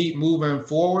to keep moving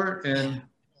forward. And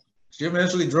she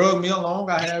eventually drug me along.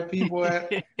 I had people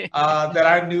that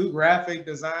I knew, graphic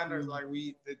designers, like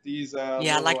we did these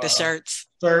I like the shirts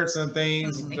and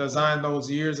things, designed those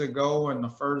years ago, and the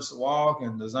first walk,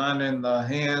 and designing the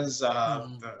hands,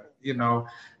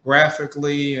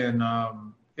 graphically, and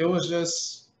it's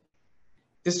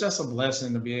just a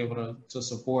blessing to be able to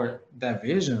support that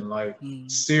vision, like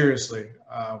seriously.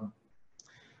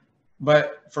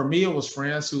 But for me, it was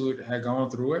friends who had gone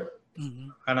through it,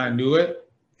 and I knew it.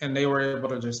 And they were able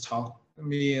to just talk to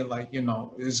me and like,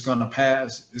 it's going to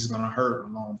pass. It's going to hurt a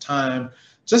long time.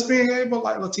 Just being able,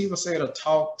 like Latifah said, to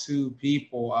talk to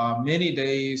people. Many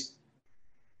days,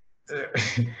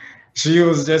 she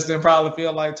was just didn't probably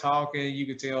feel like talking. You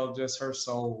could tell just her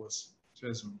soul was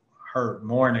just hurt,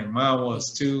 mourning. Mine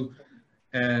was too.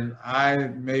 And I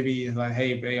maybe like,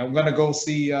 hey, babe, I'm going to go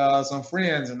see some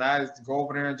friends. And I go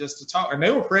over there and just to talk. And they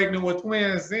were pregnant with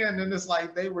twins then. And it's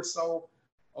like they were so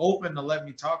open to let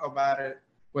me talk about it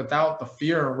without the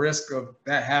fear and risk of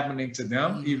that happening to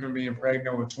them, even being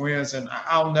pregnant with twins. And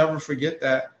I'll never forget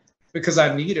that because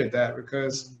I needed that,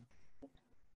 because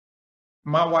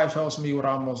my wife helps me with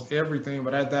almost everything.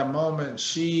 But at that moment,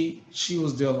 she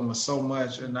was dealing with so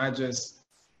much, and I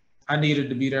needed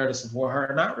to be there to support her.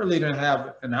 And I really didn't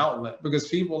have an outlet because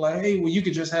people were like, hey, well, you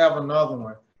could just have another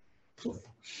one.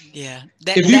 Yeah,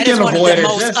 that is one of the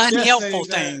most unhelpful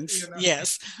things.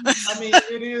 Yes. I mean,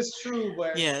 it is true,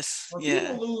 but when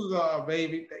people lose a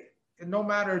baby, no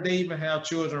matter if they even have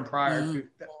children prior to,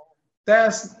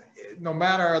 that's no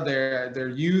matter their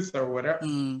youth or whatever,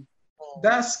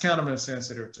 that's kind of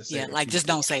insensitive to say. Yeah, like just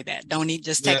don't say that. Don't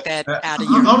just take that out of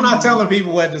your. I'm not telling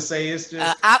people what to say. It's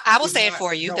just I will say it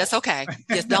for you. That's okay.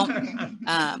 Just don't.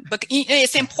 But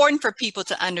it's important for people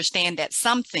to understand that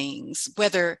some things,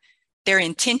 whether they're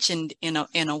intentioned in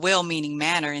a well-meaning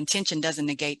manner, intention doesn't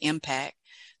negate impact.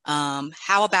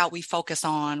 How about we focus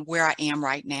on where I am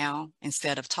right now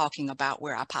instead of talking about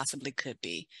where I possibly could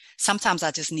be? Sometimes I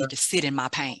just need to sit in my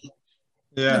pain.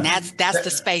 Yeah. And that's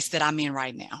the space that I'm in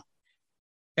right now.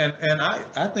 And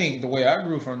I think the way I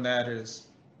grew from that is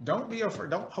don't be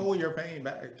afraid, don't hold your pain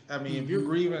back. I mean, if you're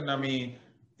grieving,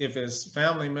 if it's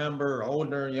family member,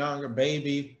 older, younger,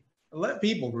 baby, let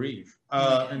people grieve.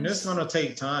 And it's going to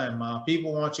take time.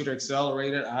 People want you to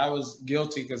accelerate it. I was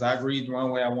guilty because I grieved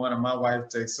one way. I wanted my wife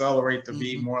to accelerate to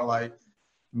be more like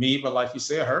me. But like you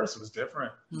said, hers was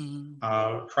different.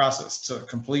 Process to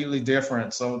completely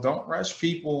different. So don't rush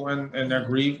people in their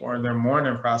grief or their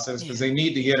mourning process because they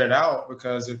need to get it out.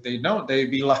 Because if they don't,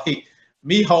 they'd be like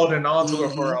me holding on to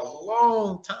it for a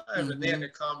long time. And then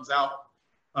it comes out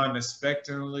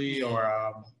unexpectedly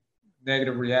or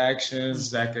negative reactions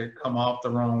that could come off the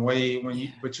wrong way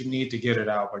but you need to get it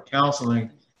out. But counseling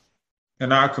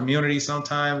in our community,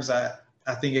 sometimes I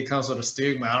think it comes with a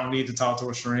stigma. I don't need to talk to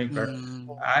a shrink. Or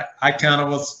I kind of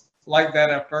was like that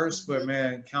at first, but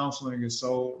man, counseling is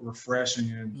so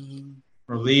refreshing and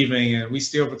relieving. And we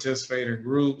still participate in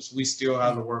groups. We still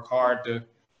have to work hard to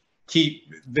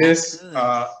keep this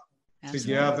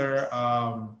together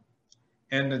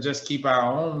and to just keep our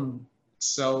own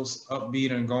selves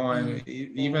upbeat and going,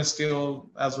 even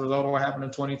still as a result of what happened in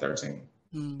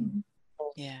 2013.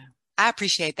 Yeah, I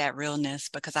appreciate that realness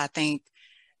because I think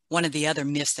one of the other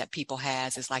myths that people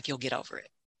has is like, you'll get over it.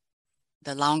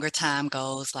 The longer time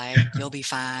goes, like you'll be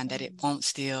fine, that it won't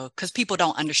still, because people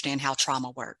don't understand how trauma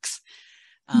works.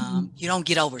 You don't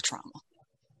get over trauma.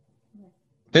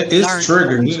 It's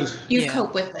triggered. You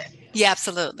cope with it. Yeah,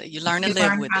 absolutely. You learn to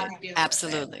live with it.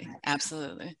 Absolutely.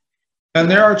 And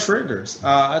there are triggers.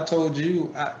 I told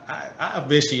you, I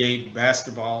officiate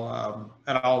basketball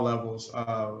at all levels.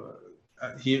 I've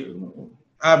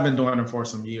been doing it for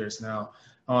some years now,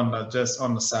 just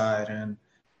on the side. And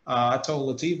I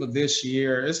told Latifah this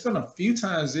year, it's been a few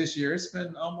times this year. It's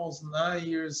been almost 9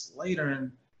 years later.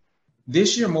 And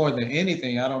this year, more than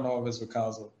anything, I don't know if it's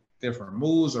because of different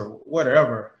moves or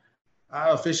whatever. I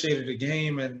officiated a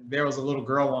game, and there was a little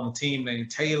girl on the team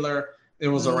named Taylor. It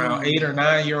was around 8 or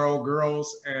 9 year old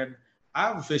girls, and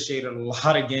I've officiated a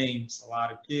lot of games, a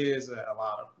lot of kids, a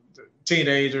lot of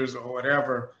teenagers or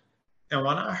whatever. And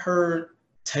when I heard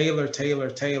Taylor,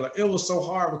 it was so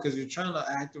hard because you're trying to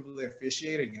actively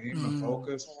officiate a game and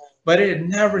focus, but it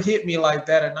never hit me like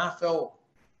that. And I felt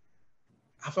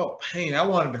pain. I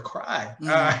wanted to cry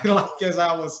like as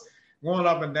I was going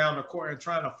up and down the court and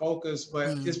trying to focus, but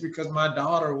it's because my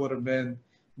daughter would have been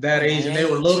that age, and they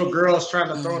were little girls trying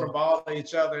to throw the ball at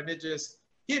each other, and it just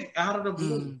hit me out of the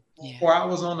blue. Or I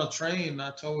was on a train,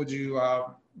 I told you,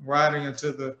 riding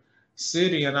into the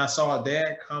city, and I saw a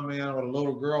dad come in with a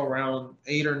little girl around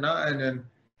 8 or 9, and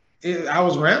I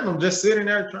was random, just sitting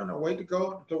there trying to wait to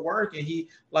go to work, and he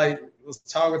like was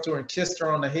talking to her and kissed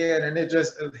her on the head, and it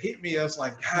hit me. I was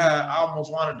like, God, I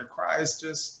almost wanted to cry. It's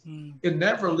just, it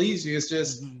never leaves you. It's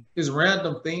just, it's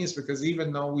random things, because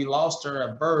even though we lost her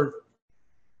at birth,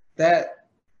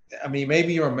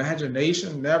 maybe your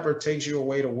imagination never takes you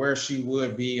away to where she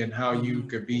would be and how you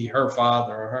could be her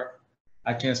father or her.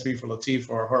 I can't speak for Latifah,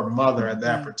 or her mother at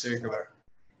that particular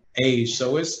age.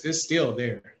 So it's still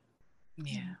there.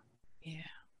 Yeah.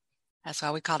 That's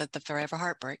why we call it the forever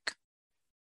heartbreak.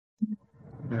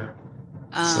 Yeah.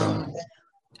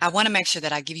 I want to make sure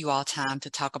that I give you all time to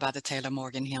talk about the Taylor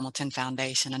Morgan Hamilton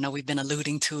Foundation. I know we've been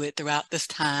alluding to it throughout this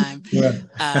time, but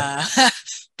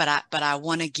I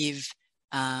want to give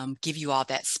you all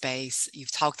that space.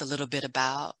 You've talked a little bit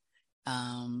about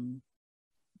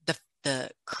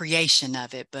the creation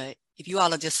of it, but if you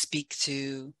all will just speak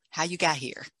to how you got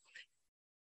here.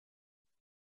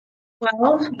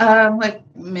 Well, like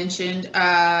mentioned,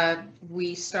 I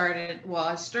started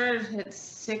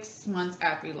 6 months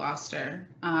after we lost her.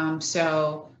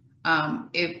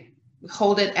 It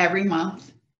hold it every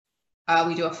month.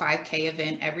 We do a 5K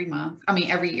event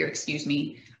every year, excuse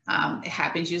me. It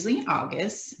happens usually in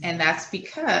August, and that's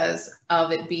because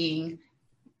of it being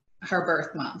her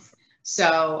birth month.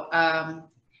 So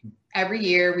every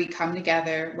year we come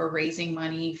together, we're raising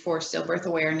money for stillbirth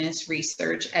awareness,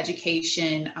 research,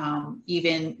 education,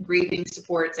 even grieving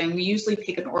supports. And we usually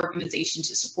pick an organization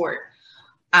to support.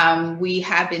 We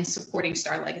have been supporting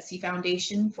Star Legacy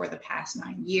Foundation for the past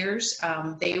 9 years.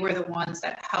 They were the ones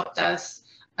that helped us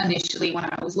initially when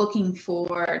I was looking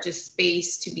for just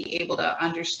space to be able to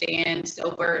understand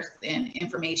stillbirth and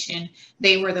information.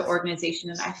 They were the organization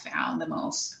that I found the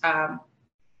most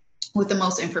with the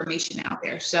most information out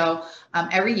there. So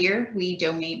every year we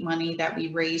donate money that we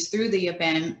raise through the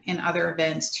event and other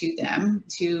events to them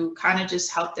to kind of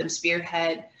just help them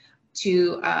spearhead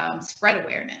to spread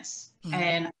awareness.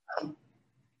 And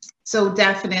so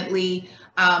definitely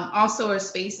also our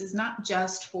space is not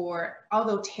just for,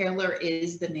 although Taylor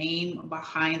is the name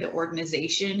behind the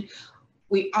organization,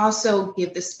 we also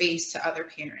give the space to other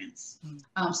parents.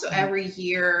 So every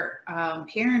year,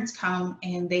 parents come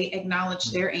and they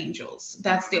acknowledge their angels.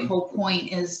 That's the whole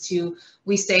point,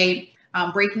 we say,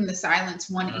 breaking the silence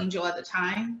one angel at a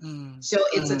time. So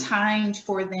it's a time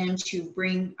for them to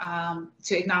bring,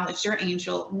 to acknowledge their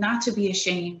angel, not to be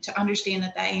ashamed, to understand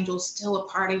that angel is still a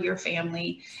part of your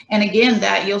family. And again,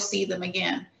 that you'll see them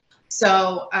again.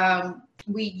 So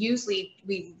we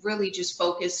really just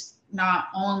focus not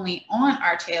only on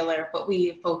our Taylor, but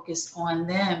we focus on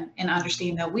them and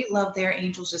understand that we love their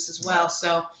angels just as well.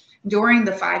 So during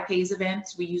the 5Ks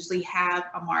events, we usually have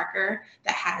a marker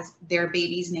that has their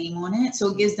baby's name on it. So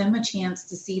it gives them a chance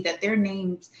to see that their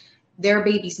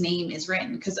baby's name is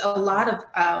written, because a lot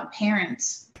of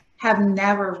parents have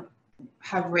never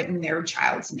written their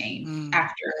child's name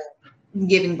after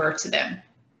giving birth to them.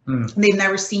 They've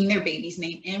never seen their baby's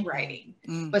name in writing,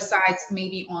 besides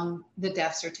maybe on the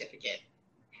death certificate.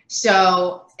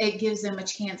 So it gives them a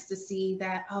chance to see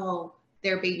that,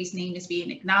 their baby's name is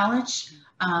being acknowledged.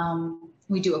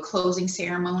 We do a closing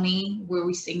ceremony where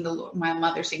we sing my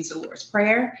mother sings the Lord's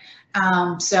Prayer.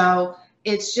 So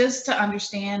it's just to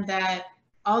understand that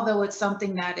although it's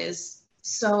something that is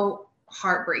so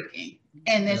heartbreaking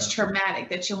and it's traumatic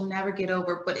that you'll never get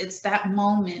over, but it's that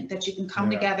moment that you can come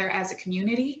together as a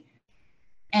community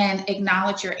and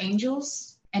acknowledge your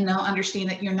angels, and they'll understand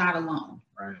that you're not alone.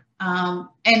 Right.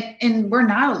 And we're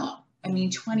not alone. I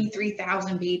mean,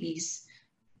 23,000 babies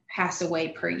pass away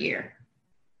per year.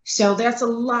 So that's a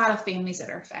lot of families that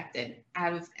are affected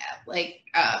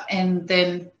and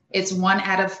then it's 1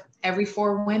 out of every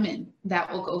 4 women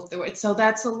that will go through it. So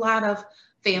that's a lot of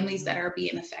families that are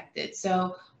being affected.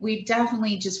 So we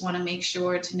definitely just want to make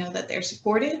sure to know that they're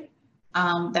supported,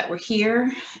 that we're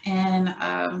here, and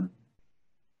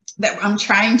that I'm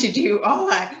trying to do all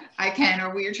I I can,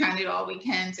 or we are trying to do all we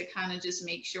can to kind of just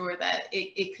make sure that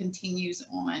it continues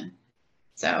on.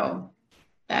 So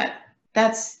that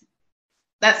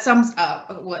sums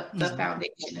up what the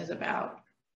foundation is about.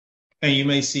 And you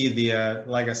may see the,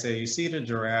 like I said, you see the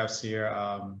giraffes here.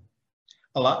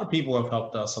 A lot of people have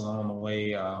helped us along the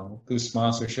way through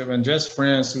sponsorship and just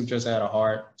friends who just had a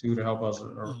heart to help us,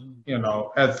 you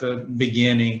know, at the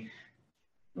beginning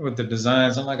with the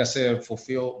designs. And like I said,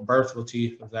 fulfill Birth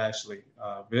Latif is actually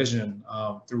vision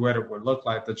through what it would look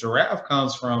like. The giraffe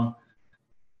comes from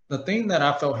the thing that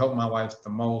I felt helped my wife the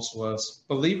most was,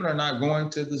 believe it or not, going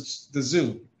to the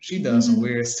zoo. She does some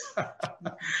weird stuff,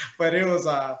 but it was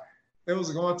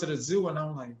going to the zoo, and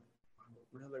I'm like,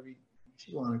 really?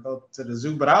 She want to go to the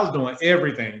zoo, but I was doing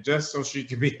everything just so she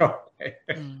could be okay.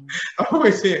 I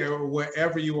always said,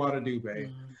 whatever you want to do, babe.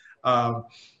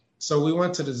 So we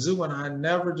went to the zoo, and I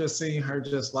never just seen her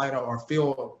just light up or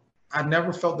feel. I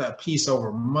never felt that peace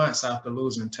over months after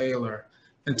losing Taylor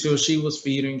until she was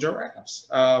feeding giraffes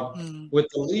with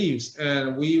the leaves,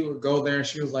 and we would go there, and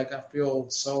she was like, I feel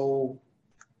so.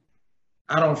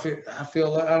 I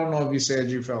don't know if you said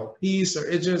you felt peace or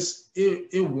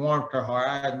it warmed her heart.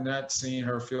 I had not seen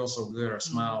her feel so good or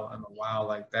smile in a while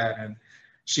like that. And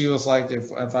she was like,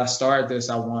 if I started this,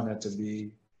 I wanted to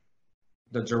be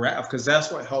the giraffe, because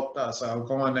that's what helped us. I was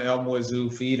going to Elmwood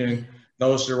Zoo, feeding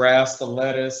those giraffes the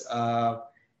lettuce.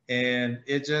 And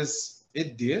it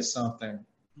did something.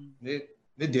 It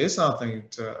did something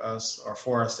to us or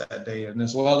for us that day. And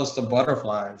as well as the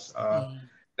butterflies.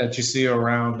 That you see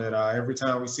around it. Every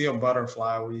time we see a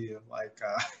butterfly, we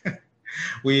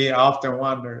we often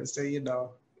wonder and say,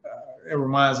 it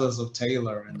reminds us of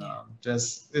Taylor, and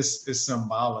just it's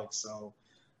symbolic. So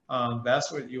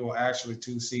that's what you will actually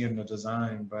see in the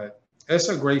design. But it's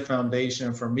a great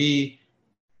foundation for me.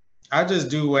 I just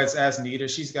do what's as needed.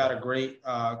 She's got a great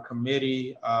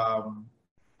committee.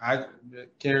 I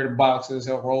carry the boxes,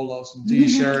 help roll up some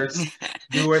T-shirts,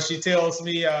 do what she tells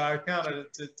me kind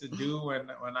of to do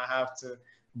when I have to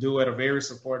do it. A very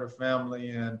supportive family.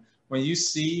 And when you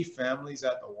see families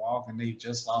at the walk and they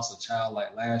just lost a child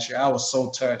like last year, I was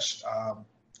so touched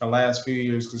the last few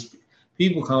years, because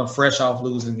people come fresh off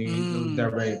losing their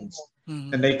babies.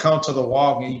 And they come to the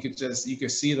walk, and you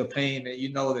could see the pain,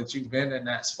 that that you've been in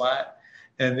that spot.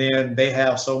 And then they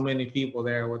have so many people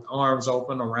there with arms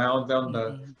open around them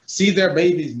to see their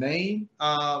baby's name.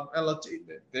 And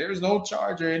there's no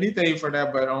charge or anything for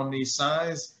that, but on these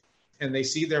signs, and they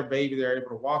see their baby, they're able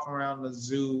to walk around the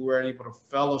zoo. We're able to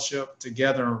fellowship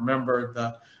together and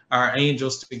remember our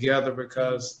angels together,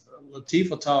 because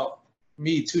Latifah taught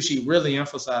me too. She really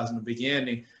emphasized in the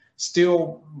beginning,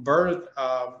 still birth,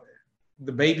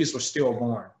 the babies were still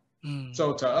born.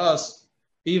 So to us,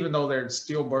 even though they're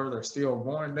stillbirth or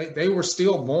stillborn, they were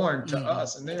still born to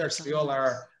us, and they are still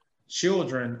our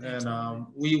children, and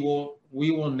we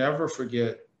will never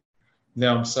forget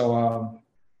them. So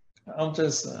I'm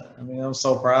just, I'm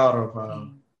so proud of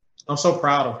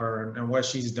her and what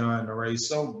she's done to raise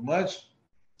so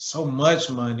much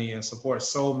money and support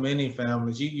so many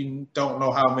families. You don't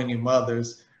know how many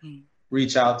mothers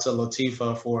reach out to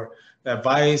Latifah for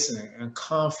advice and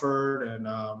comfort,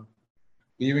 and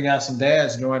we even got some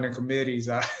dads joining committees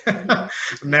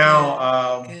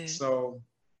now. So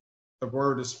the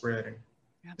word is spreading.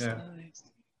 Absolutely.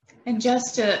 Yeah. And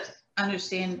just to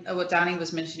understand what Donnie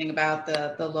was mentioning about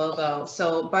the logo,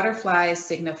 so butterflies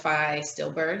signify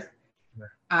stillbirth.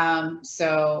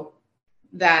 So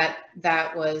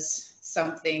that was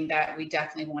something that we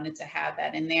definitely wanted to have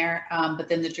that in there. But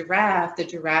then the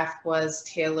giraffe was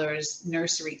Taylor's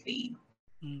nursery theme.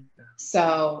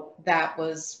 So that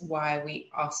was why we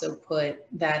also put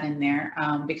that in there,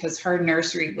 because her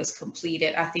nursery was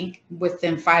completed, I think,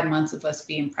 within 5 months of us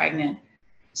being pregnant.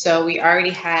 So we already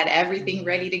had everything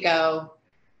ready to go.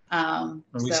 And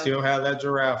we still have that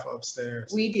giraffe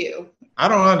upstairs. We do. I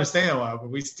don't understand why,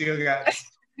 but we still got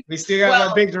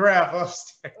that big giraffe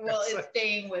upstairs. Well, it's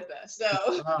staying with us. So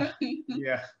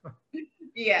yeah.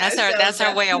 Yeah. That's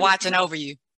her way of watching over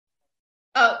you.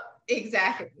 Oh,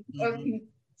 exactly.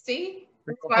 See?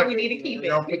 That's why we need to keep it.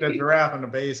 Don't put the giraffe in the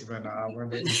basement.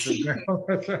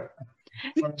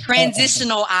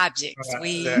 Transitional objects.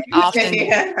 We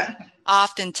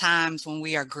oftentimes when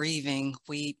we are grieving,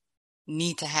 we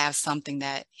need to have something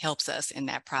that helps us in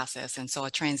that process. And so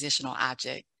a transitional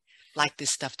object like this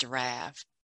stuffed giraffe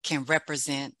can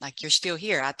represent, like, you're still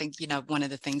here. I think, one of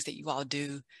the things that you all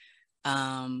do,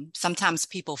 sometimes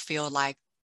people feel like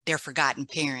they're forgotten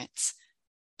parents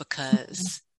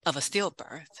because of a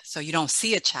stillbirth. So you don't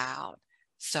see a child.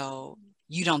 So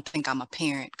you don't think I'm a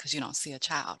parent because you don't see a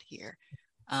child here.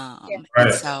 Right.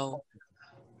 And so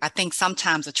I think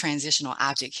sometimes a transitional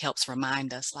object helps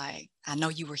remind us, like, I know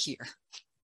you were here.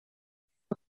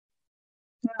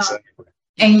 No.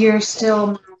 And you're still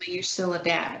mom, and you're still a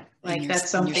dad. Like, that's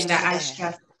something that I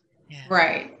stress. Yeah.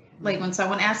 Right. Like, when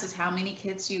someone asks us, how many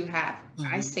kids do you have?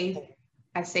 Mm-hmm.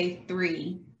 I say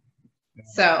 3.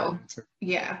 So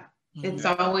yeah, it's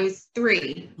always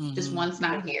 3. Just one's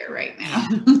not here right now.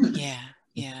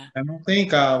 Yeah. And I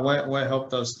think what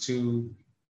helped us to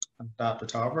Dr.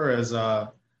 Tarver is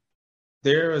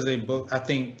there is a book, I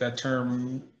think, that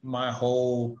turned my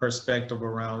whole perspective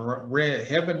around. Read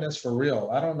Heaven is for Real.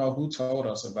 I don't know who told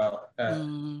us about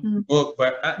that book,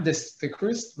 but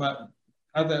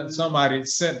somebody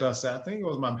sent us, I think it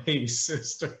was my baby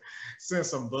sister, sent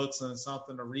some books and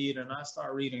something to read, and I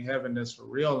started reading Heaven is for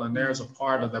Real, and there's a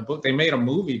part of the book, they made a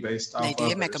movie based off of it. They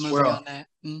did make a movie on that.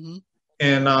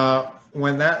 And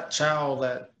when that child,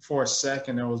 that for a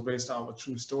second, it was based off a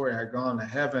true story, had gone to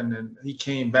heaven, and he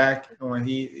came back, and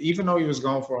even though he was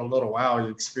gone for a little while, he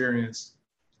experienced,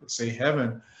 let's say,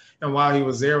 heaven. And while he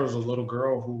was there was a little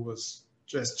girl who was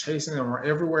just chasing him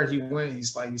everywhere he went. He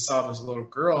saw this little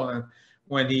girl, and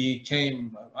when he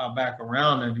came back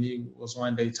around, and he was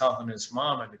one day talking to his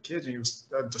mom in the kitchen, he was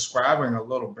describing a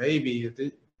little baby.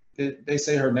 They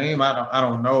say her name, I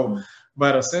don't know,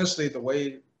 but essentially the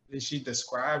way she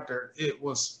described her, it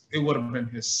would have been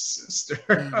his sister,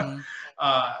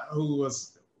 who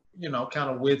was, kind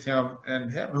of with him,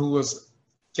 and who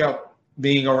kept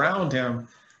being around him.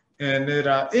 And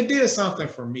it did something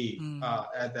for me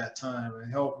at that time. It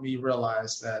helped me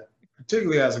realize that,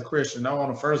 particularly as a Christian, I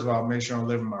want to, first of all, make sure I'm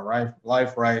living my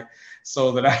life right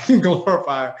so that I can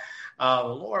glorify the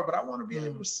Lord. But I want to be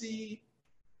able to see,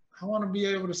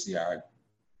 our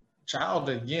child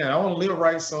again. I want to live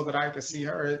right so that I can see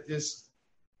her.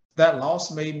 That loss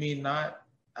made me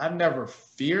I never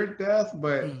feared death,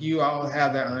 but you all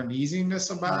have that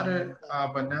uneasiness about it.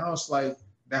 But now it's like,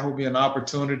 that would be an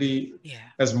opportunity,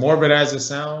 as morbid as it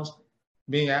sounds.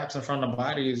 Being absent from the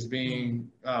body is being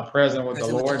present with the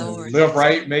Lord, and live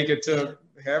right, make it to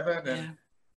heaven. And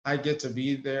I get to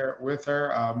be there with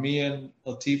her. Me and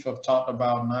Latif have talked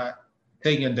about not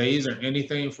taking days or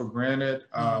anything for granted.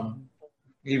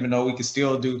 Even though we can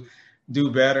still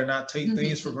do better, not take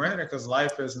things for granted, because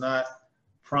life is not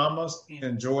promised.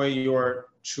 Enjoy your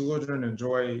children,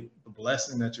 enjoy the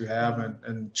blessing that you have,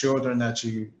 and children that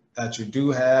you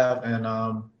do have, and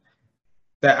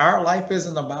that our life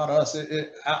isn't about us.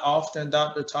 I often,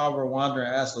 Dr. Tarver, wonder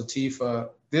and ask Latifa,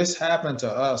 this happened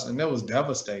to us and it was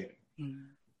devastating,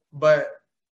 but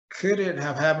could it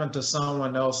have happened to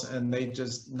someone else and they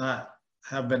just not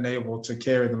have been able to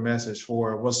carry the message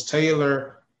forward? Was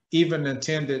Taylor even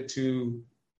intended to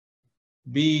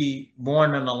be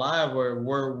born and alive, or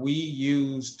were we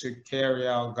used to carry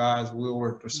out God's will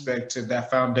with respect to that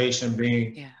foundation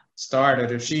being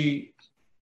started? If she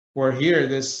were here,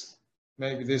 this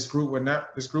group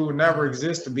would never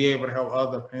exist to be able to help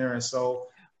other parents. So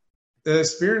the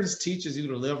experience teaches you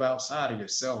to live outside of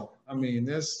yourself. I mean,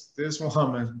 this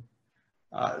woman,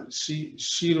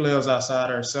 she lives outside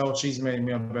herself. She's made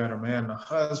me a better man, a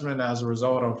husband, as a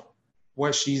result of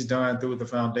what she's done through the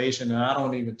foundation. And I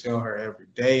don't even tell her every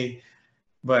day,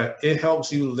 but it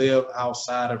helps you live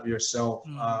outside of yourself.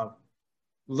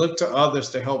 Look to others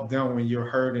to help them when you're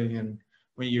hurting and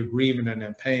when you're grieving and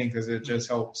in pain, because it just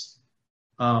helps.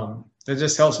 It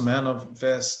just helps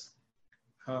manifest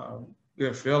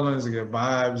good feelings, good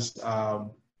vibes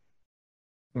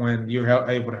when you're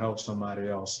able to help somebody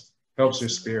else. Helps your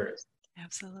spirit.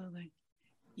 Absolutely.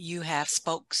 You have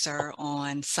spoke, sir,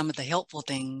 on some of the helpful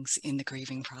things in the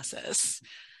grieving process,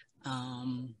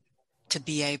 to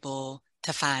be able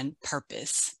to find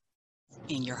purpose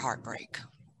in your heartbreak.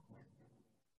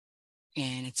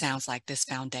 And it sounds like this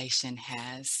foundation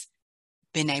has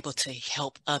been able to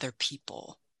help other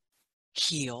people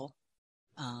heal,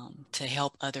 to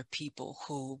help other people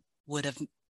who would have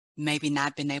maybe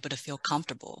not been able to feel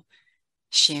comfortable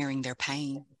sharing their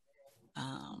pain,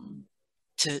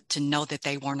 to know that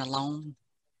they weren't alone,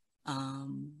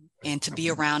 and to be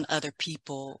around other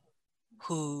people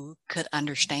who could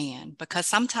understand. Because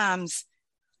sometimes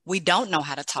we don't know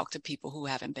how to talk to people who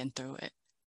haven't been through it.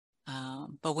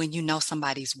 But when you know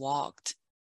somebody's walked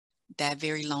that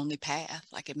very lonely path,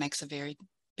 like, it makes a very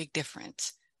big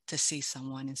difference to see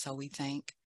someone. And so we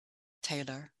thank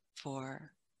Taylor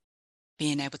for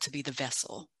being able to be the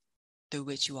vessel through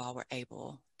which you all were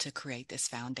able to create this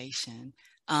foundation.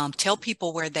 Tell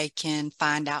people where they can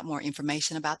find out more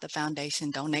information about the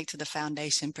foundation, donate to the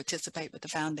foundation, participate with the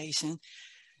foundation.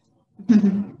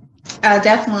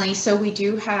 Definitely. So we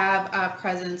do have a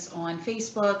presence on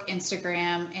Facebook,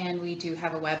 Instagram, and we do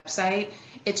have a website.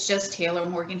 It's just Taylor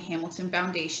Morgan Hamilton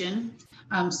Foundation.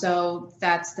 So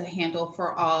that's the handle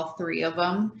for all three of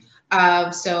them.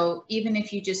 So even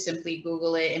if you just simply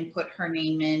Google it and put her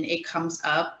name in, it comes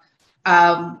up.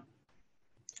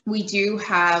 We do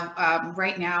have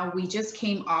right now, we just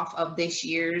came off of this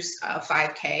year's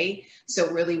 5K. So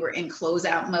really we're in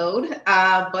closeout mode.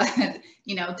 But,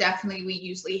 definitely we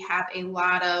usually have a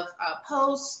lot of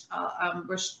posts.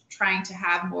 We're trying to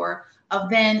have more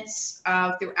events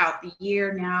throughout the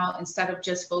year now, instead of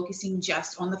just focusing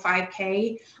just on the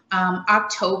 5K.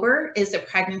 October is the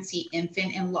Pregnancy,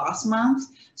 Infant, and Loss Month.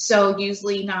 So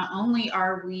usually not only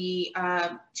are we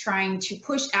trying to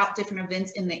push out different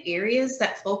events in the areas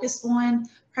that focus on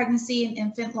pregnancy and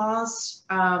infant loss,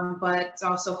 but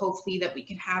also hopefully that we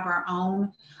can have our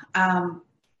own.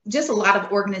 Just a lot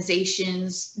of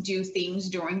organizations do things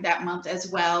during that month as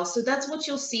well. So that's what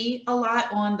you'll see a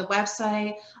lot on the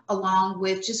website, along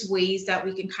with just ways that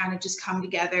we can kind of just come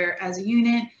together as a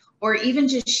unit, or even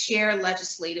just share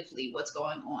legislatively what's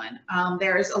going on.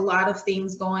 There's a lot of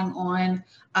things going on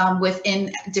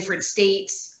within different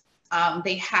states.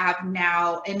 They have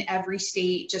now in every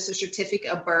state just a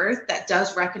certificate of birth that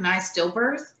does recognize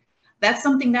stillbirth. That's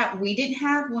something that we didn't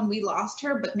have when we lost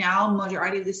her, but now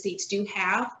majority of the states do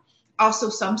have. Also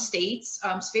some states,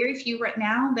 very few right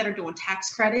now, that are doing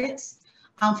tax credits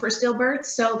for stillbirth.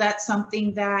 So that's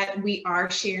something that we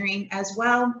are sharing as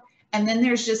well. And then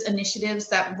there's just initiatives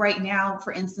that right now,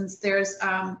 for instance, there's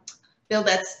a bill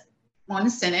that's on the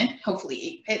Senate.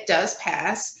 Hopefully it does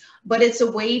pass, but it's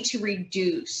a way to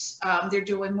reduce. They're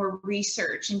doing more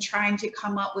research and trying to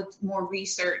come up with more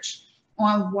research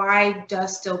on why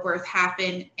does stillbirth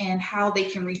happen and how they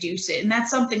can reduce it. And that's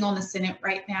something on the Senate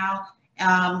right now.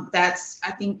 That's,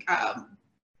 I think,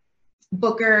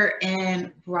 Booker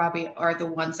and Robbie are the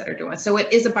ones that are doing. So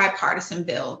it is a bipartisan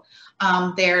bill.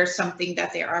 There's something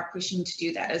that they are pushing to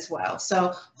do that as well.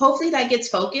 So hopefully that gets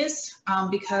focused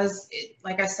because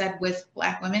like I said, with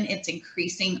Black women, it's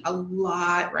increasing a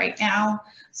lot right now.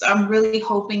 So I'm really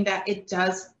hoping that it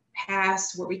does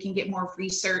pass, where we can get more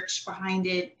research behind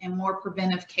it and more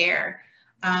preventive care,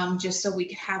 just so we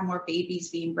can have more babies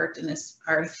being birthed in this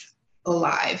earth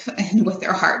alive and with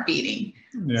their heart beating.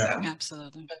 Yeah, so.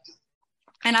 Absolutely.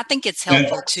 And I think it's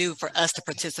helpful too for us to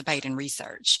participate in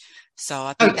research. So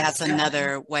I think that's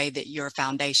another way that your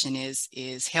foundation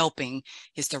is helping,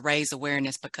 is to raise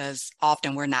awareness, because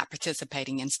often we're not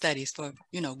participating in studies for,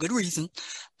 good reason,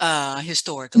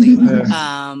 historically.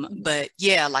 But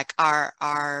yeah, like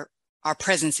our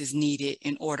presence is needed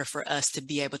in order for us to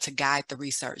be able to guide the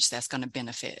research that's going to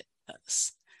benefit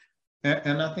us.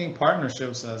 And I think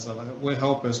partnerships will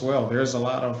help as well. There's a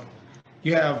lot of,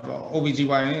 you have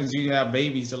OBGYNs, you have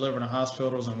babies delivered in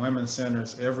hospitals and women's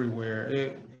centers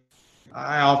everywhere.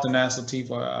 I often ask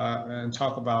Latifah and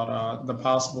talk about the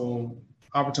possible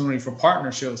opportunity for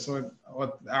partnerships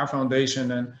with our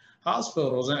foundation and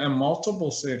hospitals in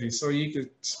multiple cities, so you could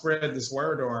spread this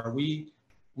word. Or we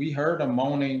heard a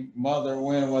moaning mother,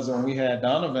 when we had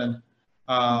Donovan,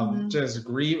 just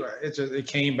grieve. It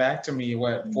came back to me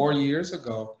 4 years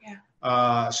ago.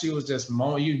 Yeah. She was just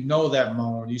moan. That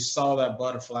moan. You saw that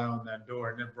butterfly on that door,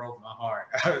 and it broke my heart.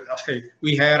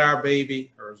 We had our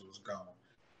baby, hers was gone.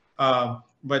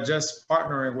 But just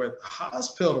partnering with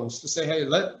hospitals to say, hey,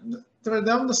 for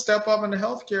them to step up in the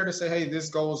healthcare to say, hey, this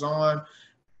goes on.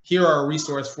 Here are a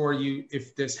resource for you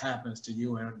if this happens to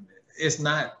you. And it's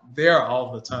not there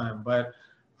all the time. But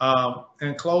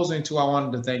in closing, too, I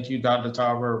wanted to thank you, Dr.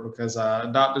 Tarver, because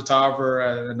Dr.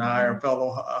 Tarver and I are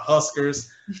fellow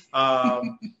Huskers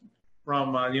from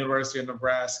the University of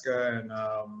Nebraska. And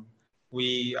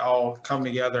we all come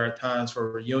together at times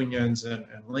for reunions in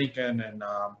Lincoln. And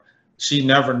she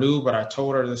never knew, but I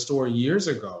told her the story years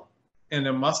ago. And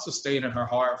it must have stayed in her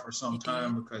heart for some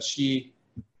time, because she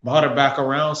brought it back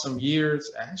around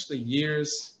years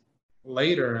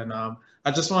later. And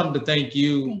I just wanted to thank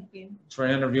you for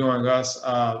interviewing us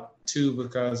too,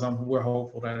 because we're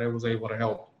hopeful that it was able to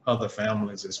help other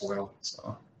families as well.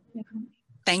 So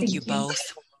thank you both.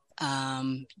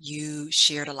 You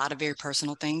shared a lot of very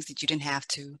personal things that you didn't have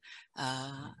to.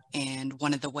 And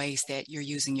one of the ways that you're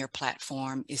using your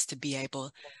platform is to be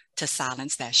able to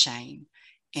silence that shame.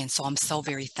 And so I'm so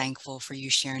very thankful for you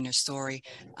sharing your story.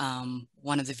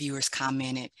 One of the viewers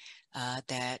commented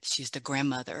that she's the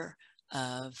grandmother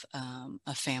of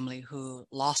a family who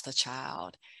lost a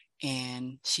child,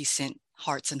 and she sent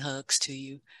hearts and hugs to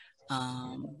you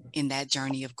in that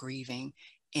journey of grieving.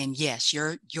 And yes,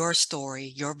 your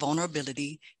story, your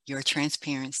vulnerability, your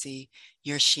transparency,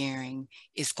 your sharing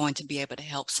is going to be able to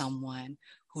help someone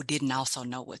who didn't also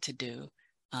know what to do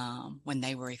when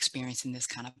they were experiencing this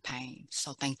kind of pain.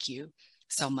 So thank you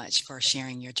so much for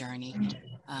sharing your journey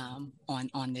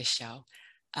on this show.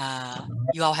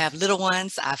 You all have little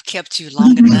ones. I've kept you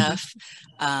long enough.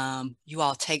 You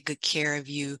all take good care of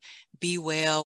you. Be well.